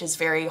day, which is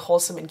very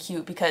wholesome and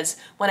cute, because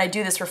when I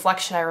do this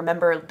reflection, I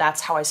remember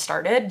that's how I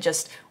started,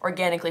 just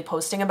organically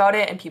posting about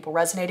it and people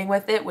resonating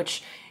with it,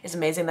 which is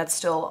amazing. That's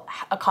still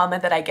a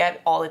comment that I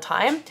get all the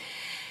time.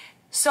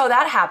 So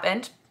that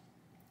happened.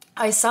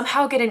 I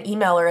somehow get an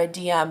email or a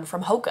DM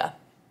from Hoka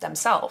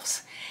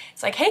themselves.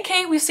 It's like, hey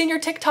Kate, we've seen your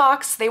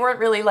TikToks. They weren't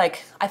really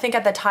like, I think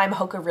at the time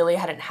Hoka really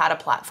hadn't had a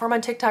platform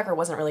on TikTok or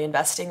wasn't really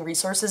investing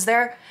resources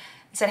there.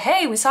 They said,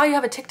 hey, we saw you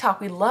have a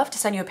TikTok. We'd love to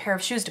send you a pair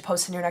of shoes to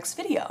post in your next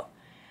video.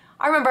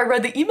 I remember I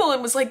read the email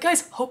and was like,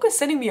 guys, Hoka's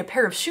sending me a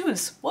pair of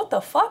shoes. What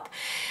the fuck?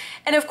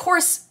 And of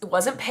course, it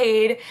wasn't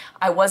paid.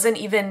 I wasn't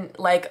even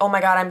like, oh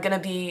my God, I'm gonna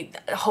be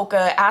a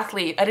Hoka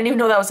athlete. I didn't even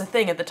know that was a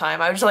thing at the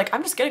time. I was just like,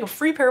 I'm just getting a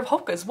free pair of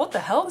Hokas. What the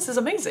hell? This is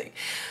amazing.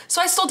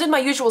 So I still did my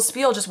usual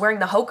spiel just wearing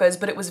the Hokas,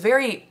 but it was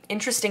very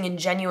interesting and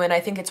genuine. I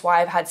think it's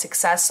why I've had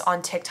success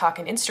on TikTok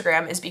and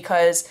Instagram, is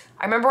because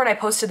I remember when I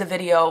posted the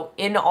video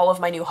in all of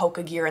my new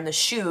Hoka gear and the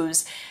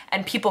shoes,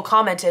 and people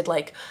commented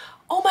like,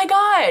 oh my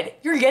God,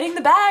 you're getting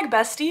the bag,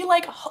 bestie.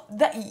 Like,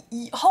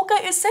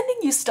 Hoka is sending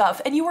you stuff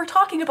and you were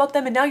talking about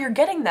them and now you're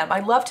getting them. I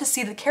love to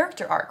see the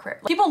character arc.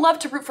 Right? People love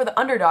to root for the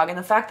underdog, and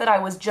the fact that I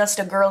was just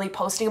a girly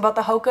posting about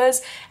the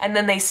Hokas and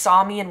then they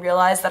saw me and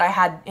realized that I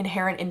had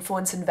inherent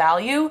influence and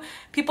value,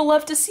 people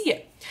love to see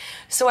it.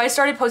 So I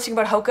started posting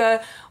about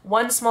Hoka.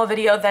 One small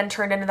video then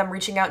turned into them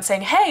reaching out and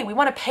saying, hey, we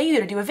want to pay you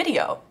to do a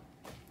video.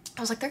 I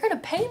was like, they're gonna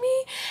pay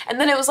me?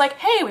 And then it was like,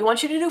 hey, we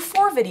want you to do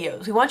 4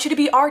 videos. We want you to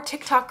be our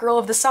TikTok girl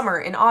of the summer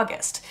in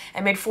August. I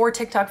made 4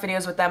 TikTok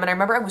videos with them, and I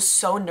remember I was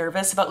so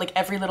nervous about like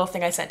every little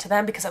thing I sent to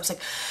them, because I was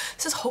like,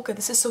 this is Hoka,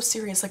 this is so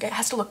serious. Like, it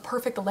has to look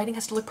perfect, the lighting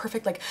has to look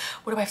perfect, like,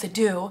 what do I have to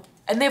do?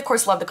 And they of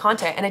course loved the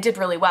content, and it did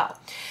really well.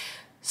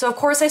 So of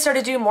course I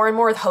started doing more and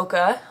more with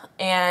Hoka,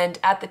 and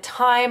at the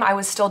time I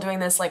was still doing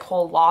this like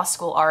whole law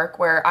school arc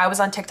where I was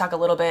on TikTok a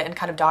little bit and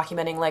kind of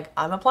documenting like,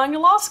 I'm applying to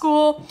law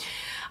school.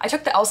 I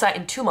took the LSAT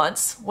in 2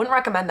 months. Wouldn't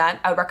recommend that.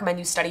 I would recommend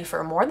you study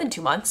for more than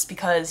 2 months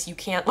because you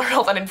can't learn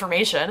all that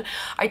information.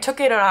 I took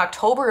it in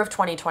October of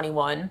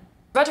 2021.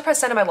 About to press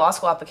send on my law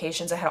school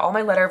applications. I had all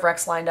my letter of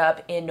recs lined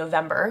up in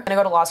November. I'm gonna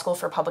go to law school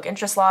for public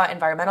interest law,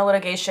 environmental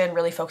litigation,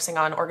 really focusing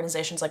on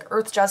organizations like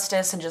Earth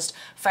Justice and just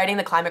fighting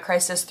the climate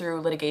crisis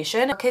through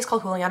litigation. A case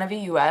called Juliana v.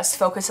 US,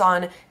 focus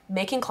on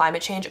making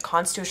climate change a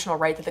constitutional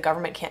right that the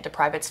government can't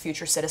deprive its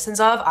future citizens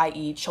of,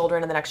 i.e.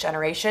 children and the next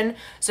generation.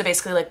 So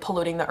basically like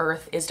polluting the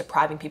earth is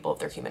depriving people of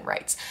their human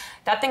rights.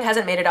 That thing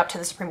hasn't made it up to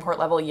the Supreme Court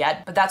level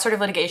yet, but that sort of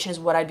litigation is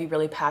what I'd be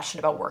really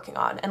passionate about working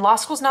on. And law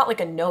school's not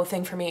like a no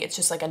thing for me, it's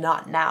just like a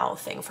not now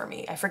thing for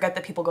me. I forget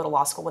that people go to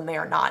law school when they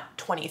are not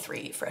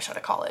 23, fresh out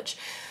of college.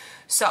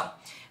 So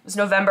it was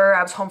November,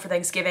 I was home for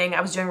Thanksgiving, I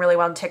was doing really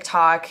well on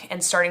TikTok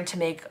and starting to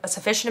make a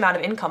sufficient amount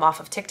of income off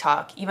of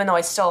TikTok, even though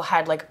I still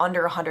had like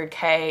under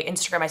 100K,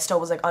 Instagram I still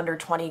was like under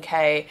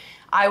 20K.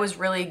 I was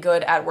really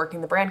good at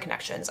working the brand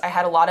connections. I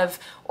had a lot of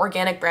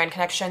organic brand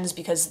connections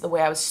because the way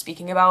I was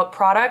speaking about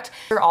product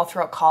all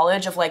throughout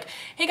college of like,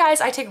 hey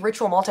guys, I take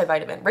Ritual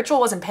multivitamin.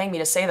 Ritual wasn't paying me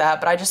to say that,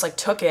 but I just like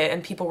took it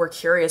and people were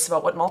curious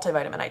about what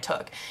multivitamin I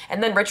took.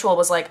 And then Ritual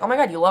was like, oh my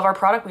God, you love our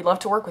product, we'd love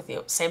to work with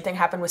you. Same thing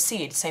happened with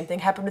Seed, same thing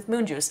happened with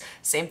Moon Juice,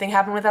 same thing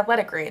happened with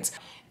Athletic Greens.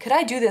 Could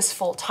I do this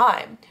full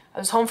time? I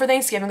was home for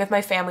Thanksgiving with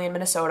my family in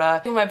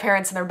Minnesota, with my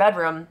parents in their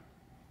bedroom.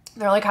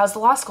 They're like, how's the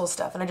law school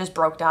stuff? And I just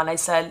broke down. I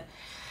said,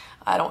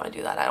 I don't want to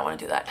do that. I don't want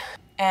to do that.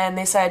 And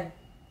they said,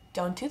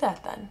 don't do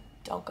that then.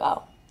 Don't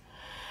go.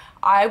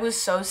 I was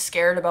so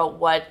scared about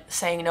what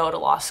saying no to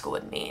law school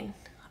would mean.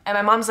 And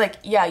my mom's like,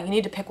 yeah, you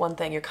need to pick one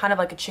thing. You're kind of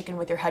like a chicken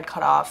with your head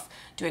cut off,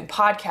 doing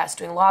podcasts,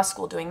 doing law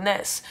school, doing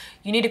this.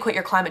 You need to quit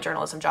your climate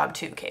journalism job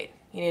too, Kate.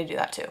 You need to do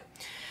that too.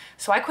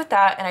 So I quit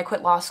that and I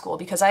quit law school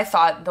because I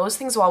thought those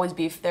things will always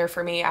be there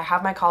for me. I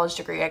have my college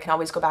degree. I can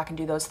always go back and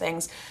do those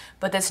things.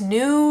 But this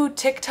new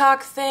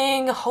TikTok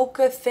thing,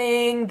 hoka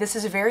thing, this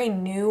is very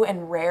new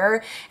and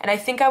rare. And I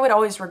think I would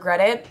always regret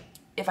it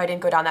if I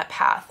didn't go down that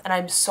path. And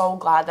I'm so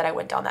glad that I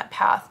went down that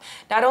path.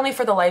 Not only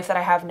for the life that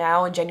I have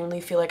now and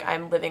genuinely feel like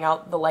I'm living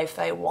out the life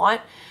that I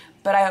want,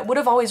 but I would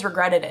have always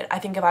regretted it. I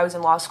think if I was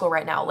in law school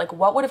right now, like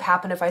what would have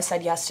happened if I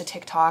said yes to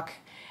TikTok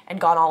and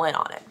gone all in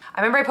on it?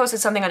 I remember I posted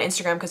something on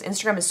Instagram because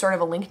Instagram is sort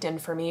of a LinkedIn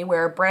for me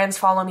where brands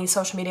follow me,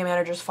 social media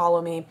managers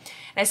follow me. And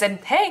I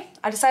said, hey,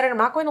 I decided I'm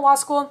not going to law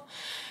school,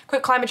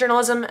 quit climate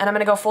journalism, and I'm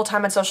gonna go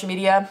full-time on social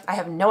media. I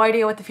have no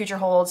idea what the future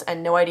holds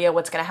and no idea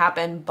what's gonna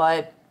happen,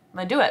 but I'm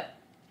gonna do it.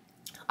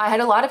 I had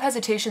a lot of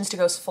hesitations to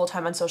go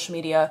full-time on social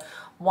media.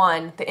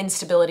 One, the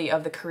instability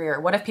of the career.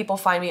 What if people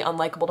find me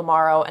unlikable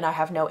tomorrow and I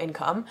have no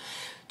income?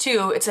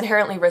 Two, it's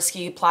inherently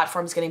risky,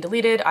 platforms getting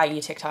deleted,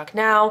 i.e. TikTok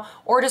now,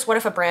 or just what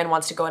if a brand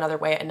wants to go another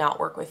way and not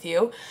work with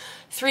you?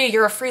 Three,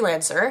 you're a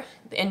freelancer.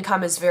 The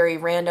income is very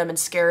random and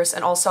scarce,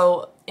 and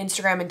also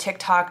Instagram and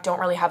TikTok don't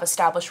really have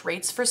established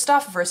rates for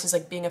stuff versus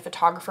like being a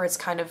photographer,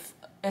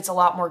 it's a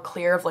lot more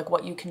clear of like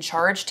what you can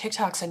charge.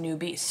 TikTok's a new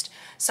beast.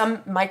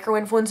 Some micro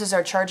influencers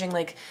are charging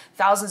like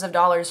thousands of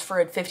dollars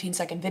for a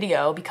 15-second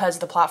video because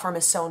the platform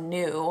is so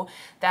new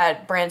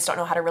that brands don't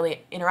know how to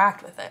really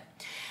interact with it.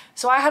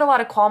 So I had a lot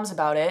of qualms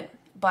about it,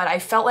 but I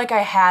felt like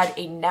I had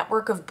a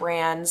network of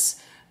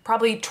brands,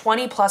 probably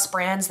 20 plus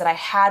brands that I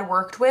had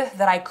worked with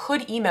that I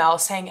could email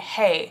saying,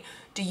 hey,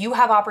 do you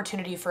have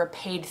opportunity for a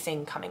paid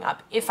thing coming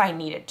up if I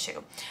needed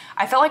to?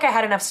 I felt like I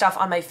had enough stuff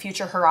on my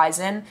future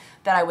horizon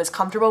that I was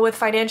comfortable with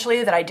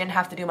financially that I didn't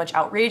have to do much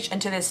outreach.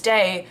 And to this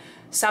day,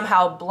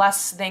 somehow,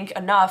 bless think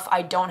enough,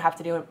 I don't have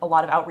to do a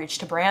lot of outreach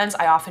to brands.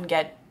 I often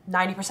get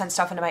 90%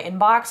 stuff into my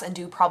inbox and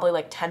do probably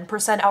like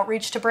 10%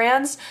 outreach to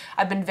brands.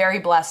 I've been very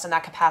blessed in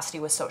that capacity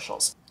with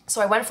socials.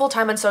 So I went full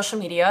time on social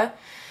media.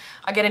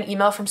 I get an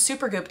email from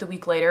Supergoop the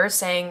week later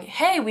saying,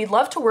 hey, we'd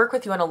love to work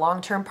with you in a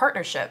long-term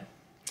partnership.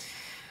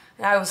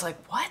 And I was like,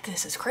 what?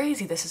 This is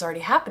crazy. This is already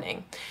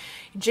happening.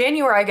 In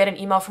January, I get an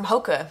email from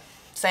Hoka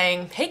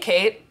saying, hey,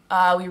 Kate,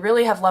 we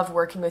really have loved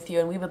working with you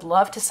and we would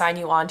love to sign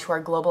you on to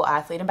our Global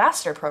Athlete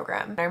Ambassador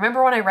program. And I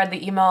remember when I read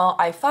the email,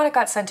 I thought it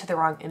got sent to the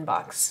wrong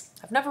inbox.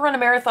 I've never run a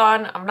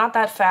marathon. I'm not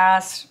that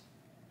fast.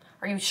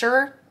 Are you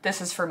sure this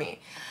is for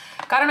me?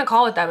 Got on a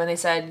call with them and they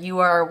said, you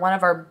are one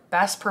of our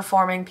best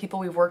performing people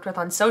we've worked with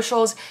on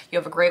socials. You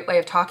have a great way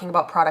of talking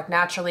about product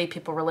naturally.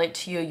 People relate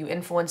to you. You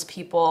influence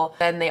people.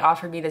 Then they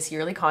offered me this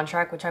yearly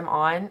contract, which I'm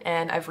on,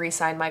 and I've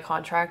re-signed my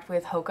contract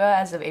with Hoka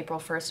as of April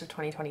 1st of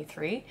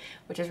 2023,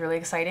 which is really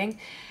exciting.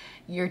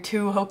 Year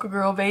 2 Hoka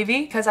girl,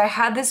 baby. Because I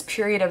had this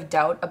period of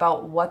doubt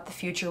about what the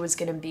future was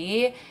gonna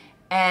be,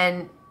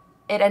 and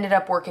it ended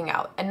up working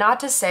out. And not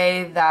to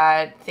say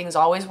that things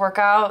always work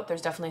out.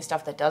 There's definitely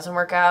stuff that doesn't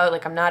work out.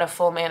 Like I'm not a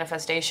full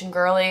manifestation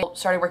girly.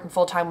 Started working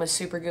full time with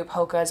Supergoop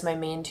Hoka as my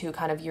main 2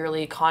 kind of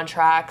yearly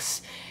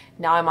contracts.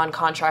 Now I'm on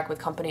contract with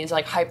companies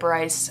like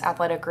Hyperice,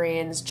 Athletic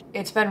Greens.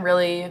 It's been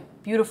really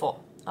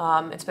beautiful.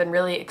 It's been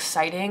really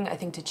exciting, I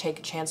think, to take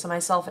a chance on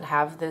myself and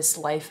have this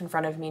life in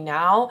front of me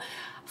now.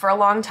 For a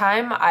long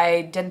time,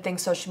 I didn't think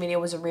social media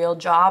was a real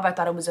job. I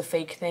thought it was a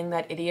fake thing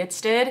that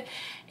idiots did.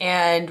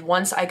 And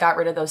once I got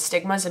rid of those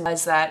stigmas and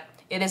realized that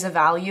it is a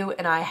value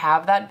and I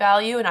have that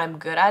value and I'm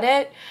good at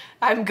it,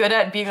 I'm good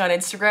at being on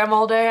Instagram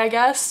all day, I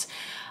guess,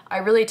 I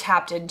really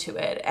tapped into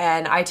it,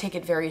 and I take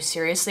it very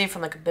seriously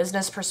from like a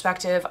business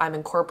perspective. I'm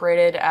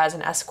incorporated as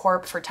an S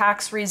Corp for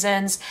tax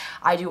reasons.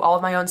 I do all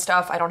of my own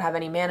stuff. I don't have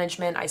any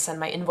management. I send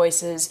my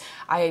invoices.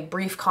 I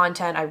brief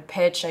content. I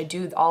pitch. I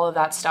do all of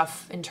that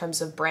stuff in terms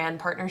of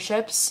brand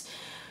partnerships.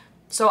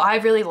 So I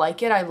really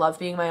like it. I love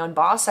being my own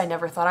boss. I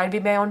never thought I'd be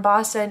my own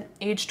boss at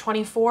age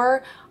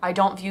 24. I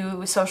don't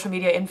view social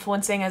media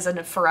influencing as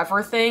a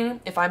forever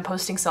thing. If I'm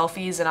posting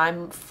selfies and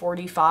I'm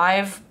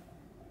 45,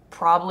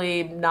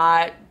 probably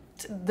not.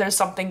 There's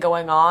something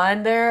going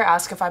on there.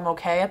 Ask if I'm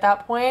okay at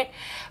that point.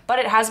 But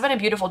it has been a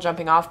beautiful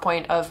jumping off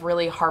point of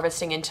really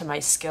harvesting into my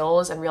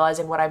skills and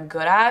realizing what I'm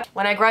good at.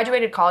 When I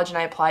graduated college and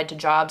I applied to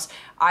jobs,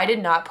 I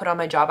did not put on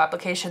my job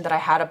application that I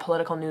had a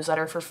political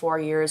newsletter for 4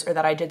 years or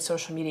that I did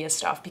social media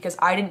stuff, because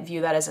I didn't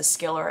view that as a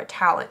skill or a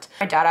talent.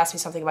 My dad asked me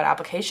something about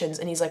applications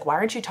and he's like, why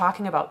aren't you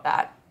talking about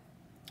that?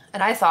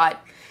 And I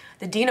thought,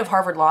 the dean of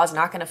Harvard Law is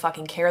not gonna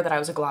fucking care that I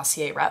was a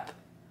Glossier rep.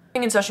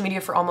 In social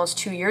media for almost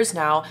 2 years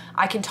now,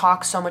 I can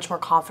talk so much more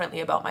confidently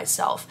about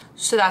myself.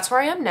 So that's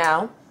where I am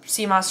now.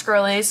 CMOS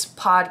Girlies,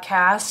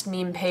 podcast,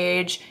 meme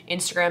page,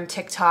 Instagram,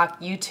 TikTok,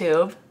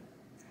 YouTube.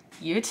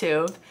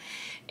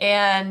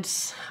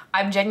 And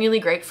I'm genuinely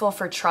grateful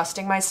for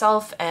trusting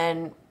myself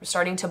and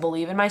starting to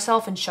believe in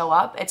myself and show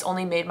up. It's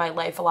only made my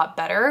life a lot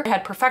better. I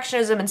had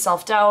perfectionism and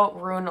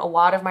self-doubt ruin a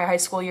lot of my high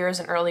school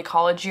years and early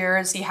college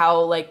years. See how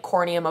like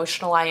corny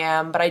emotional I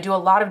am, but I do a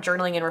lot of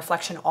journaling and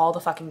reflection all the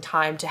fucking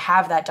time to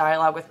have that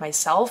dialogue with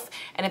myself,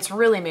 and it's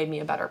really made me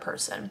a better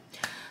person.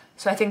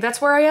 So I think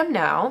that's where I am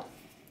now.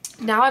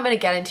 Now I'm gonna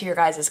get into your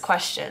guys'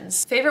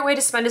 questions. Favorite way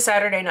to spend a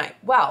Saturday night?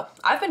 Well,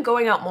 I've been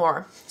going out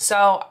more.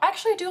 So I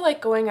actually do like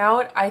going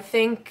out. I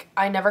think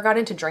I never got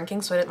into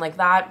drinking, so I didn't like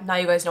that. Now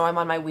you guys know I'm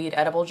on my weed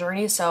edible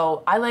journey,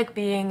 so I like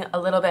being a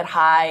little bit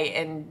high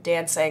and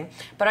dancing,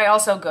 but I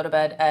also go to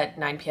bed at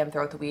 9 p.m.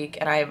 throughout the week,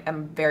 and I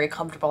am very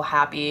comfortable,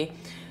 happy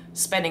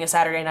spending a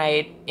Saturday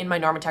night in my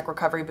Normatec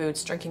recovery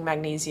boots, drinking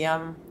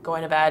magnesium,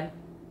 going to bed.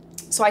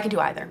 So I can do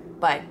either,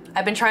 but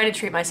I've been trying to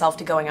treat myself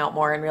to going out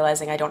more and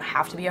realizing I don't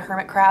have to be a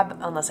hermit crab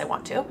unless I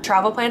want to.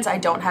 Travel plans, I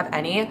don't have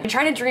any. I'm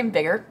trying to dream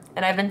bigger,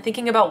 and I've been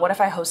thinking about what if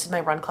I hosted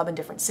my run club in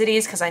different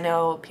cities, because I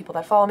know people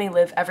that follow me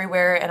live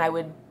everywhere, and I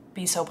would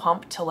be so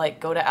pumped to like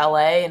go to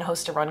LA and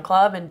host a run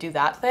club and do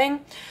that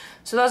thing.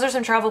 So those are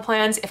some travel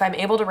plans. If I'm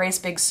able to race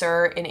Big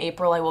Sur in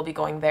April, I will be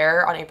going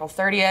there on April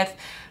 30th.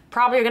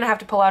 Probably gonna have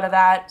to pull out of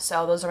that,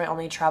 so those are my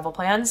only travel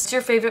plans. What's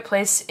your favorite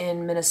place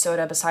in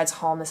Minnesota besides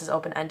home? This is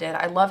open-ended.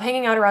 I love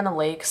hanging out around the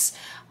lakes.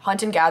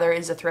 Hunt and Gather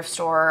is a thrift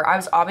store. I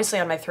was obviously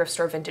on my thrift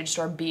store, vintage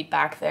store beat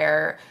back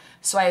there,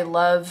 so I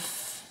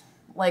love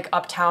like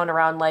uptown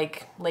around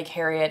like Lake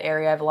Harriet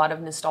area. I have a lot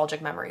of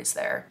nostalgic memories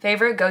there.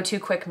 Favorite go-to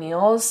quick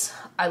meals?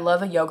 I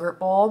love a yogurt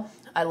bowl.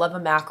 I love a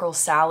mackerel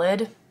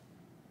salad.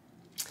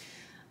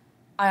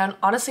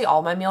 Honestly,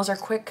 all my meals are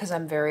quick because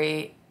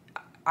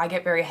I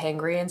get very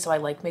hangry, and so I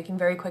like making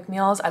very quick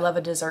meals. I love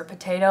a dessert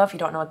potato. If you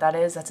don't know what that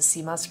is, that's a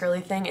sea musk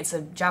girly thing. It's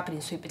a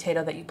Japanese sweet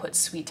potato that you put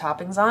sweet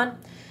toppings on.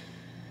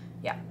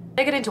 Yeah.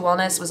 I get into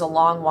wellness was a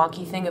long,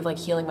 wonky thing of like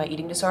healing my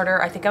eating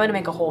disorder. I think I'm gonna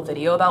make a whole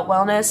video about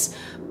wellness,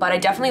 but I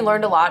definitely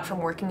learned a lot from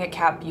working at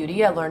Cat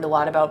Beauty. I learned a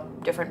lot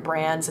about different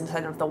brands and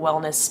kind of the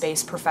wellness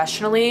space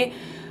professionally.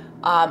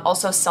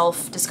 Also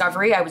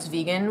self-discovery. I was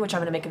vegan, which I'm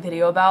gonna make a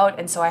video about,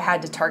 and so I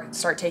had to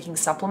start taking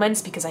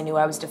supplements because I knew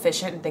I was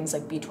deficient in things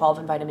like B12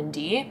 and vitamin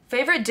D.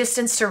 Favorite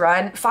distance to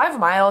run? 5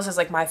 miles is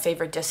like my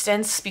favorite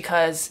distance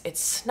because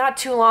it's not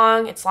too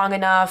long, it's long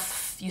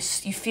enough, you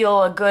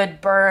feel a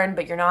good burn,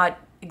 but you're not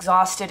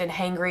exhausted and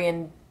hangry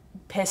and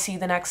pissy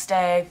the next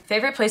day.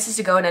 Favorite places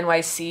to go in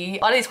NYC? A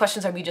lot of these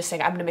questions are me just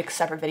saying I'm gonna make a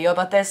separate video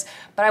about this,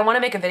 but I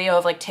wanna make a video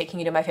of like taking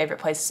you to my favorite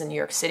places in New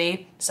York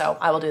City, so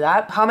I will do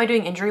that. How am I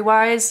doing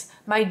injury-wise?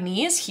 My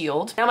knee is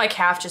healed. Now my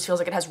calf just feels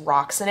like it has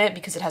rocks in it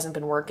because it hasn't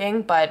been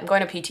working, but I'm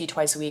going to PT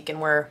twice a week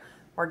and we're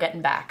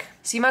getting back.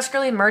 Sea Musk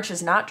Girly merch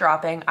is not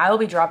dropping. I will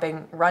be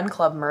dropping Run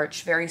Club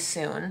merch very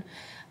soon.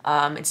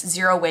 It's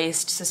zero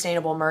waste,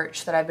 sustainable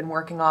merch that I've been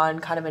working on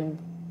kind of in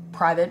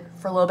private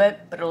for a little bit,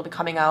 but it'll be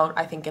coming out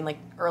I think in like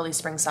early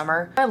spring,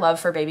 summer. My love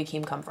for Baby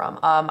Keem come from.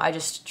 I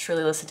just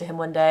truly listened to him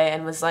one day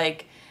and was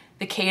like,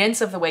 the cadence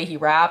of the way he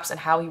raps and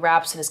how he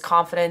raps and his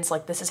confidence,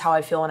 like this is how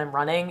I feel when I'm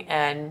running,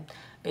 and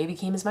Baby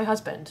Keem is my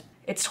husband.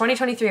 It's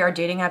 2023, are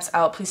dating apps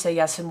out? Please say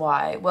yes and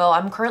why. Well,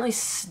 I'm currently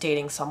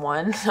dating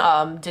someone,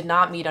 did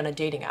not meet on a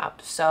dating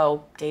app,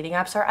 so dating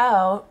apps are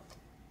out,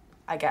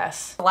 I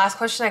guess. The last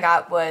question I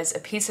got was a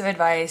piece of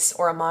advice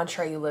or a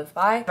mantra you live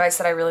by. Advice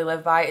that I really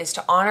live by is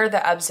to honor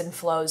the ebbs and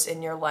flows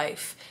in your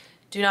life.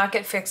 Do not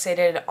get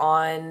fixated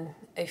on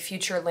a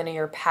future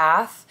linear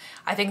path.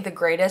 I think the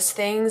greatest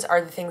things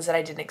are the things that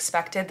I didn't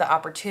expect, the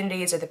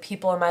opportunities or the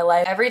people in my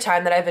life. Every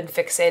time that I've been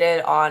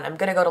fixated on, I'm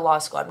gonna go to law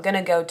school, I'm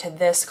gonna go to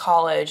this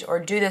college or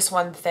do this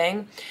one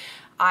thing,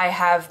 I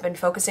have been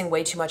focusing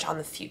way too much on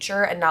the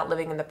future and not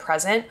living in the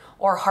present,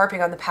 or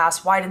harping on the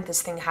past. Why didn't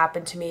this thing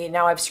happen to me?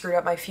 Now I've screwed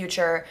up my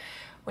future.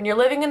 When you're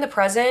living in the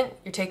present,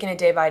 you're taking it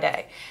day by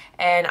day.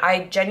 And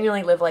I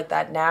genuinely live like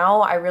that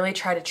now. I really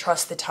try to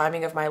trust the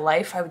timing of my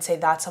life. I would say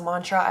that's a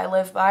mantra I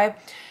live by.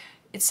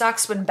 It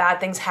sucks when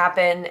bad things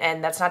happen,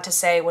 and that's not to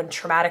say when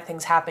traumatic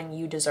things happen,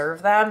 you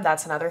deserve them.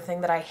 That's another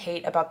thing that I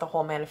hate about the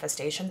whole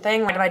manifestation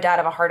thing. Why did my dad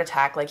have a heart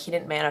attack? Like, he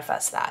didn't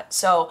manifest that.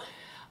 So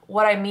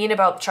what I mean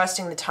about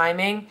trusting the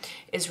timing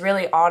is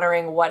really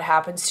honoring what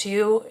happens to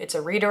you. It's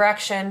a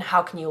redirection.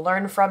 How can you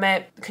learn from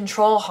it?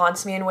 Control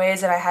haunts me in ways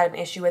that I had an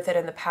issue with it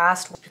in the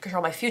past. To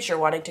control my future,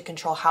 wanting to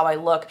control how I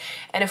look.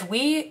 And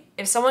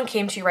if someone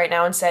came to you right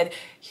now and said,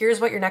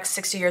 here's what your next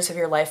 60 years of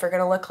your life are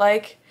gonna look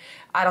like,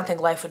 I don't think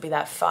life would be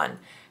that fun.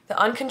 The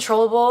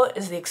uncontrollable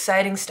is the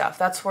exciting stuff.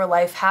 That's where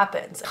life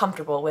happens.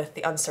 Comfortable with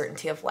the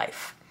uncertainty of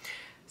life.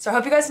 So I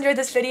hope you guys enjoyed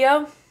this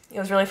video. It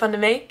was really fun to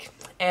make,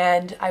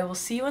 and I will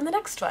see you in the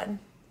next one.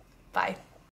 Bye.